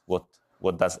what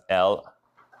does L,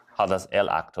 how does L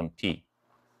act on T.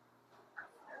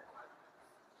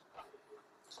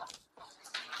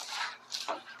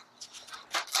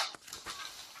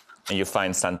 And you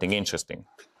find something interesting.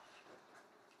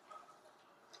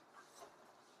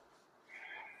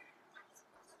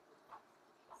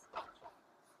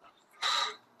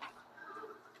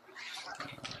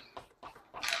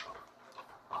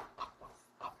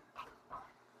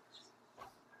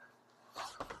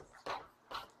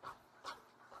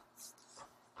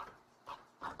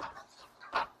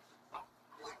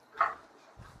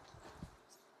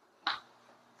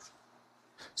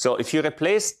 So if you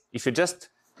just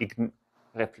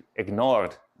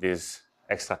ignored these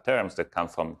extra terms that come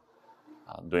from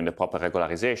doing the proper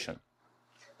regularization,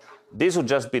 this would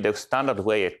just be the standard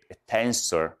way a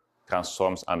tensor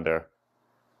transforms under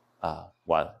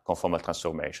conformal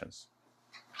transformations.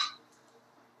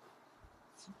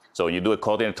 So you do a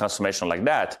coordinate transformation like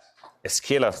that, a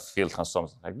scalar field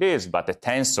transforms like this, but the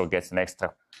tensor gets an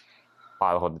extra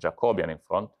power of the Jacobian in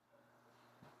front.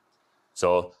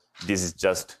 So this is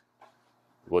just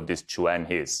what this 2n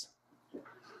is.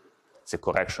 It's a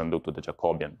correction due to the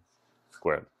Jacobian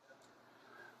squared.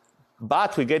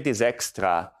 But we get these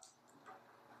extra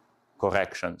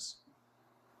corrections.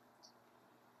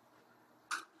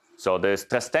 So the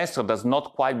stress tensor does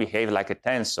not quite behave like a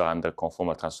tensor under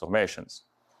conformal transformations.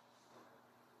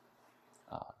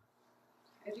 How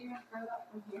do you infer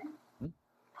that from here?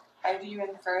 How do you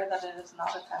infer that it is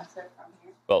not a tensor from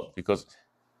here? Well, because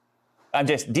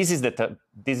this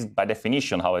is by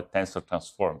definition how a tensor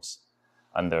transforms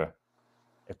under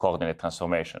a coordinate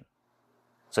transformation.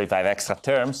 So if I have extra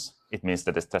terms, it means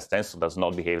that the stress tensor does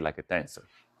not behave like a tensor.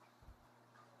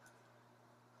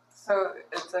 So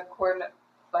it's a coordinate,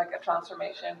 like a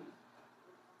transformation,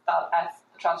 S,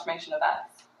 the transformation of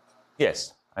S.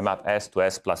 Yes, I map S to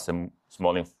S plus a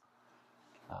small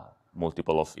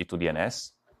multiple of e to the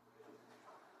ns.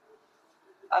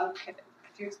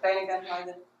 Could you explain again how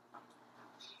the...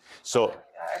 So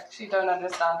I actually don't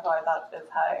understand why that is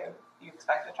how you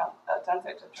expect a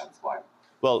tensor to transform.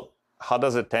 well, how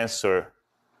does a tensor...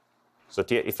 So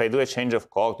if I do a change of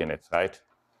coordinates, right?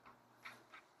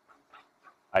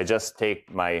 I just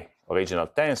take my original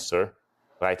tensor,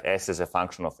 write S as a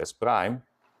function of S prime,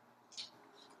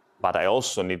 but I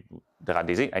also need,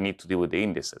 I need to deal with the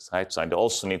indices, right? So I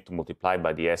also need to multiply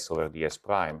by the S over the S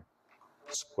prime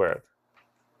squared.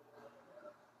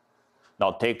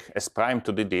 Now take S prime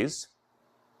to do this.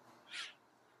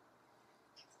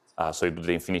 So you do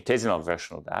the infinitesimal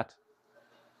version of that.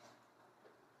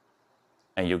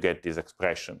 And you get this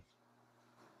expression.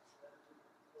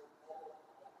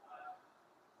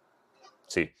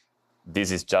 See,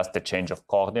 this is just a change of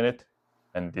coordinate,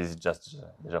 and this is just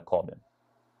the Jacobian.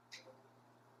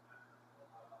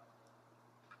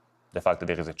 The fact that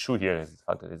there is a 2 here is the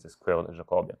fact that it is the square of the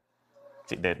Jacobian.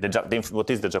 See, what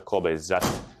is the Jacobian is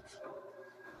just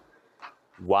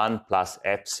 1 plus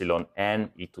epsilon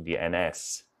n e to the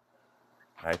ns,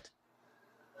 right?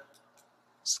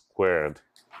 Squared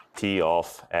t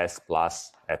of s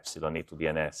plus epsilon e to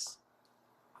the ns.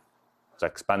 So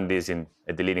expand this in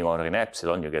a deleting order in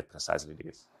epsilon, you get precisely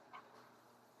this.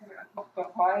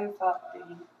 But why is that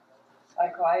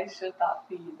why should that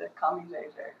be the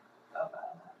commutator of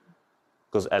ln?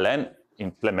 Because ln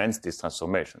implements these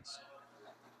transformations.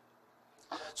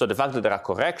 So the fact that there are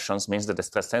corrections means that the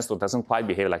stress tensor doesn't quite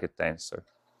behave like a tensor.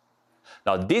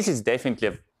 Now, this is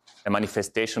definitely a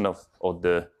manifestation of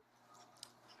the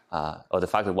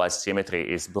fact that Wiles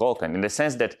symmetry is broken, in the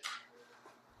sense that,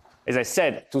 as I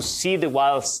said, to see the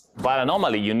Wiles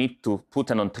anomaly, you need to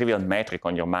put a non-trivial metric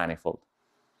on your manifold,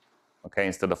 okay,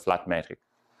 instead of flat metric.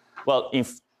 Well,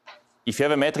 if you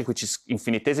have a metric which is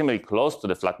infinitesimally close to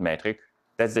the flat metric,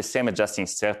 that's the same as just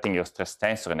inserting your stress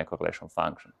tensor in a correlation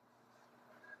function.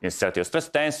 Insert your stress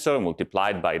tensor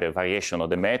multiplied by the variation of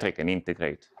the metric and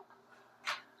integrate.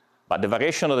 But the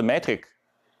variation of the metric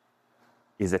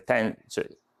is a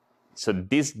tensor. So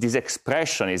this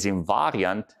expression is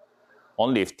invariant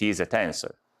only if T is a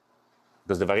tensor.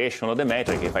 Because the variation of the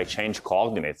metric, if I change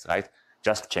coordinates, right,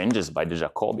 just changes by the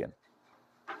Jacobian.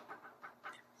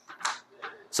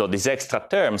 So these extra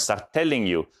terms are telling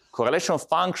you correlation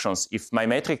functions, if my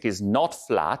metric is not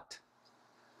flat,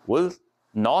 will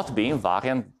not be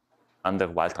invariant under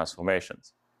Wiles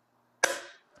transformations.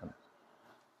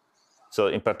 So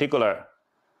in particular,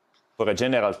 for a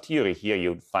general theory here,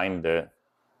 you'd find the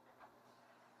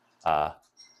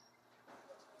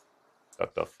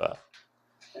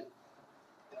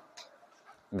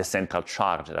the central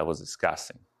charge that I was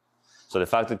discussing. So the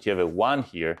fact that you have a 1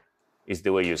 here is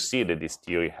the way you see that this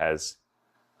theory has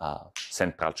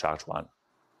central charge 1.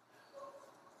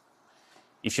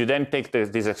 If you then take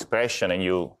this expression and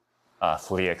you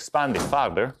Fourier expand it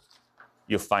further,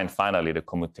 you find finally the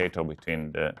commutator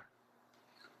between the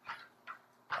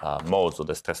modes of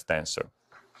the stress tensor.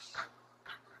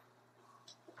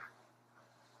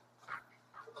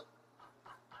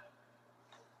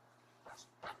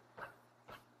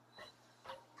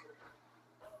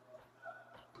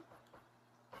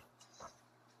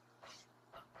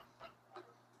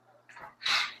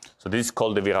 So this is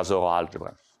called the Virasoro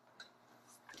algebra.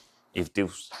 If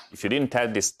you didn't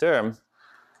have this term,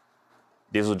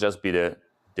 this would just be the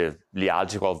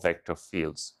algebra of vector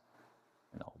fields,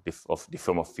 of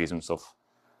diffeomorphisms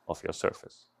of your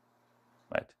surface,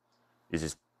 right? This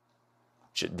is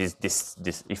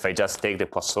if I just take the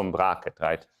Poisson bracket,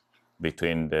 right,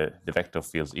 between the vector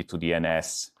fields e to the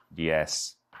ns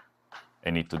ds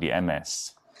and e to the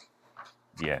ms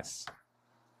ds.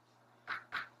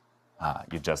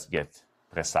 You just get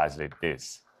precisely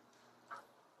this.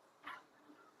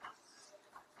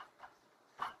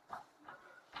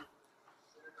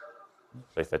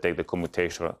 So if I take the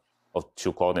commutation of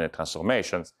 2 coordinate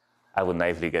transformations, I would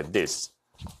naively get this.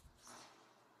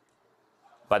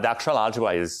 But the actual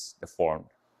algebra is deformed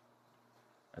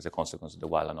as a consequence of the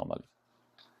Wiles anomaly.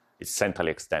 It's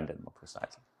centrally extended, more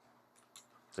precisely.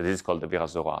 So this is called the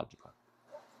Virasoro algebra.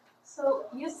 So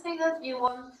you say that you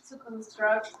want to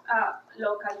construct a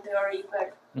local theory,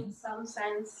 but in some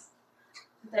sense,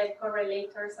 the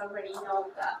correlators already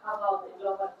know about the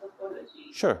global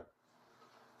topology. Sure.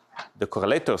 The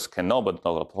correlators can know about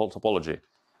the topology.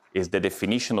 Is the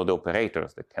definition of the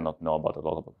operators that cannot know about the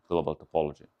global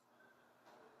topology.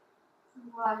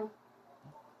 Why?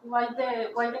 Why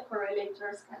the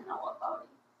correlators can know about it?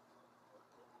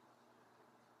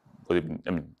 What do you mean? I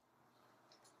mean,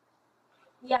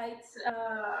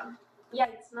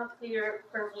 it's not clear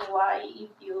for me why if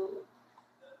you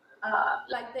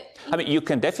I mean, you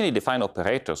can definitely define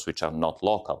operators which are not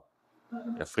local.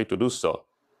 You're free to do so.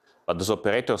 But those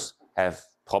operators have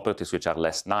properties which are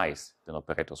less nice than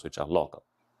operators which are local.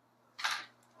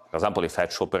 For example, if I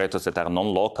have operators that are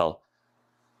non-local,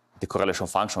 the correlation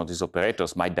function of these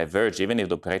operators might diverge even if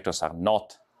the operators are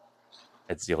not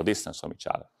at 0 distance from each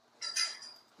other.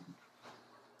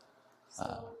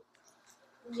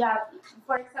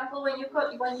 For example,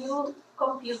 when you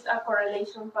compute a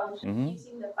correlation function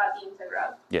using the path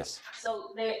integral. Yes.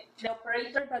 So the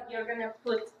operator that you're going to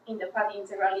put in the path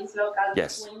integral is local.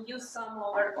 Yes. When you sum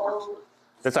over all.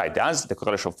 That's right. The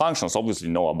correlation functions obviously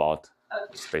know about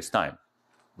space-time,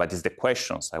 but it's the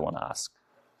questions I want to ask.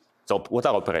 So what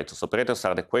are operators? Operators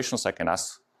are the questions I can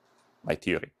ask my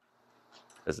theory.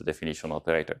 That's the definition of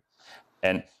operator.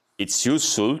 And it's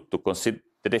useful to consider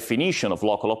the definition of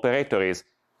local operator is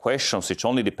questions which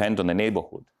only depend on the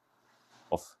neighborhood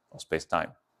of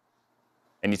space-time.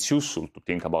 And it's useful to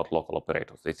think about local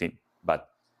operators, they think. But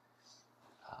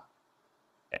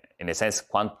in a sense,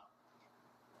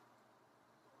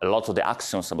 a lot of the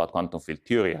axioms about quantum field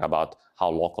theory are about how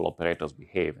local operators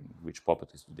behave and which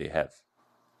properties do they have.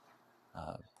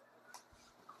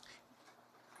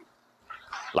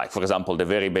 Like, for example, the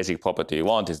very basic property you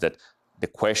want is that the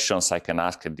questions I can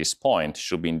ask at this point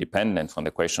should be independent from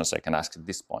the questions I can ask at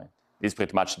this point. This is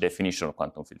pretty much the definition of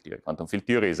quantum field theory. Quantum field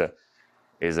theory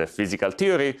is a physical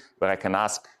theory where I can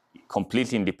ask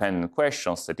completely independent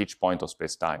questions at each point of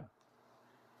space-time.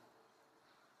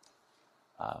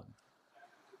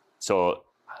 So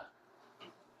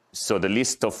So the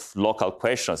list of local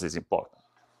questions is important.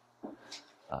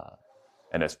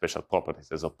 And has special properties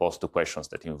as opposed to questions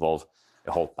that involve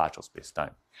a whole patch of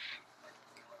space-time.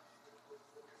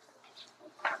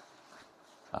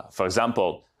 For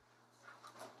example,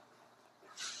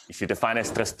 if you define a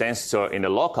stress tensor in a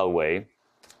local way,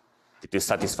 it will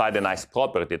satisfy the nice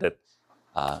property that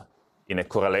in a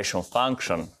correlation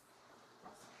function,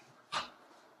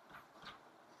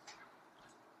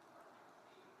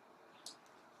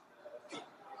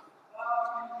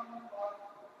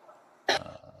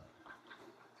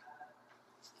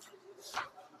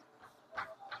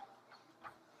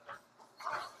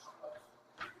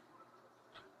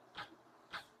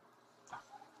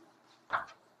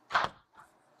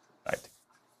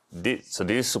 so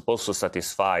this is supposed to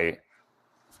satisfy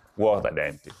word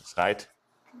identities, right?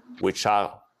 Which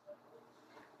are,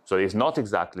 so it's not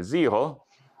exactly 0,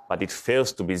 but it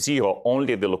fails to be 0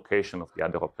 only at the location of the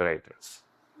other operators.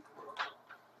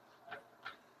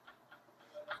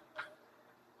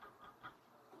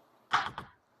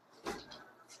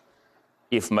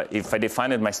 If I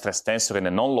defined my stress tensor in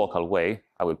a non-local way,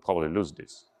 I will probably lose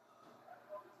this.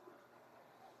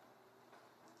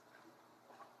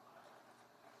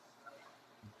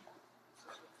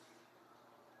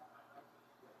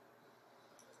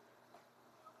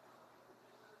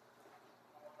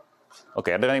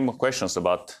 Okay, are there any more questions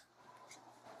about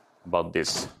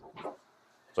this?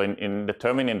 So in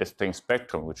determining the string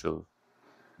spectrum, which we'll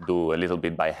do a little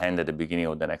bit by hand at the beginning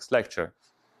of the next lecture,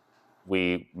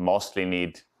 we mostly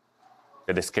need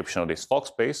the description of this Fock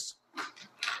space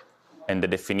and the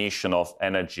definition of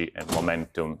energy and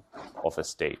momentum of a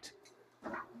state.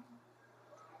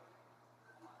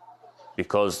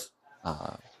 Because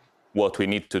what we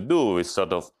need to do is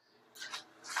sort of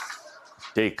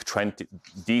take 20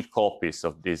 d copies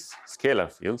of these scalar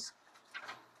fields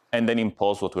and then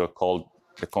impose what were called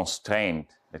the constraint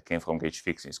that came from gauge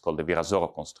fixing. It's called the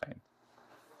Virasoro constraint.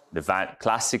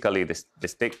 Classically,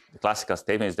 the classical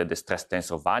statement is that the stress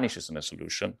tensor vanishes in a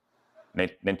solution.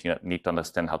 Then you need to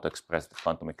understand how to express the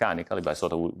quantum mechanically, but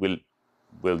sort of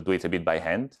we'll do it a bit by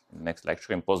hand in the next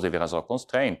lecture, impose the Virasoro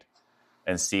constraint,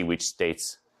 and see which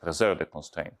states preserve the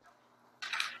constraint.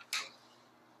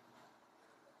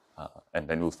 And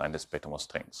then we'll find the spectrum of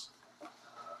strings.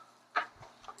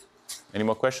 Any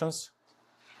more questions?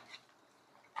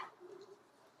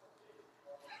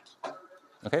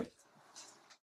 Okay.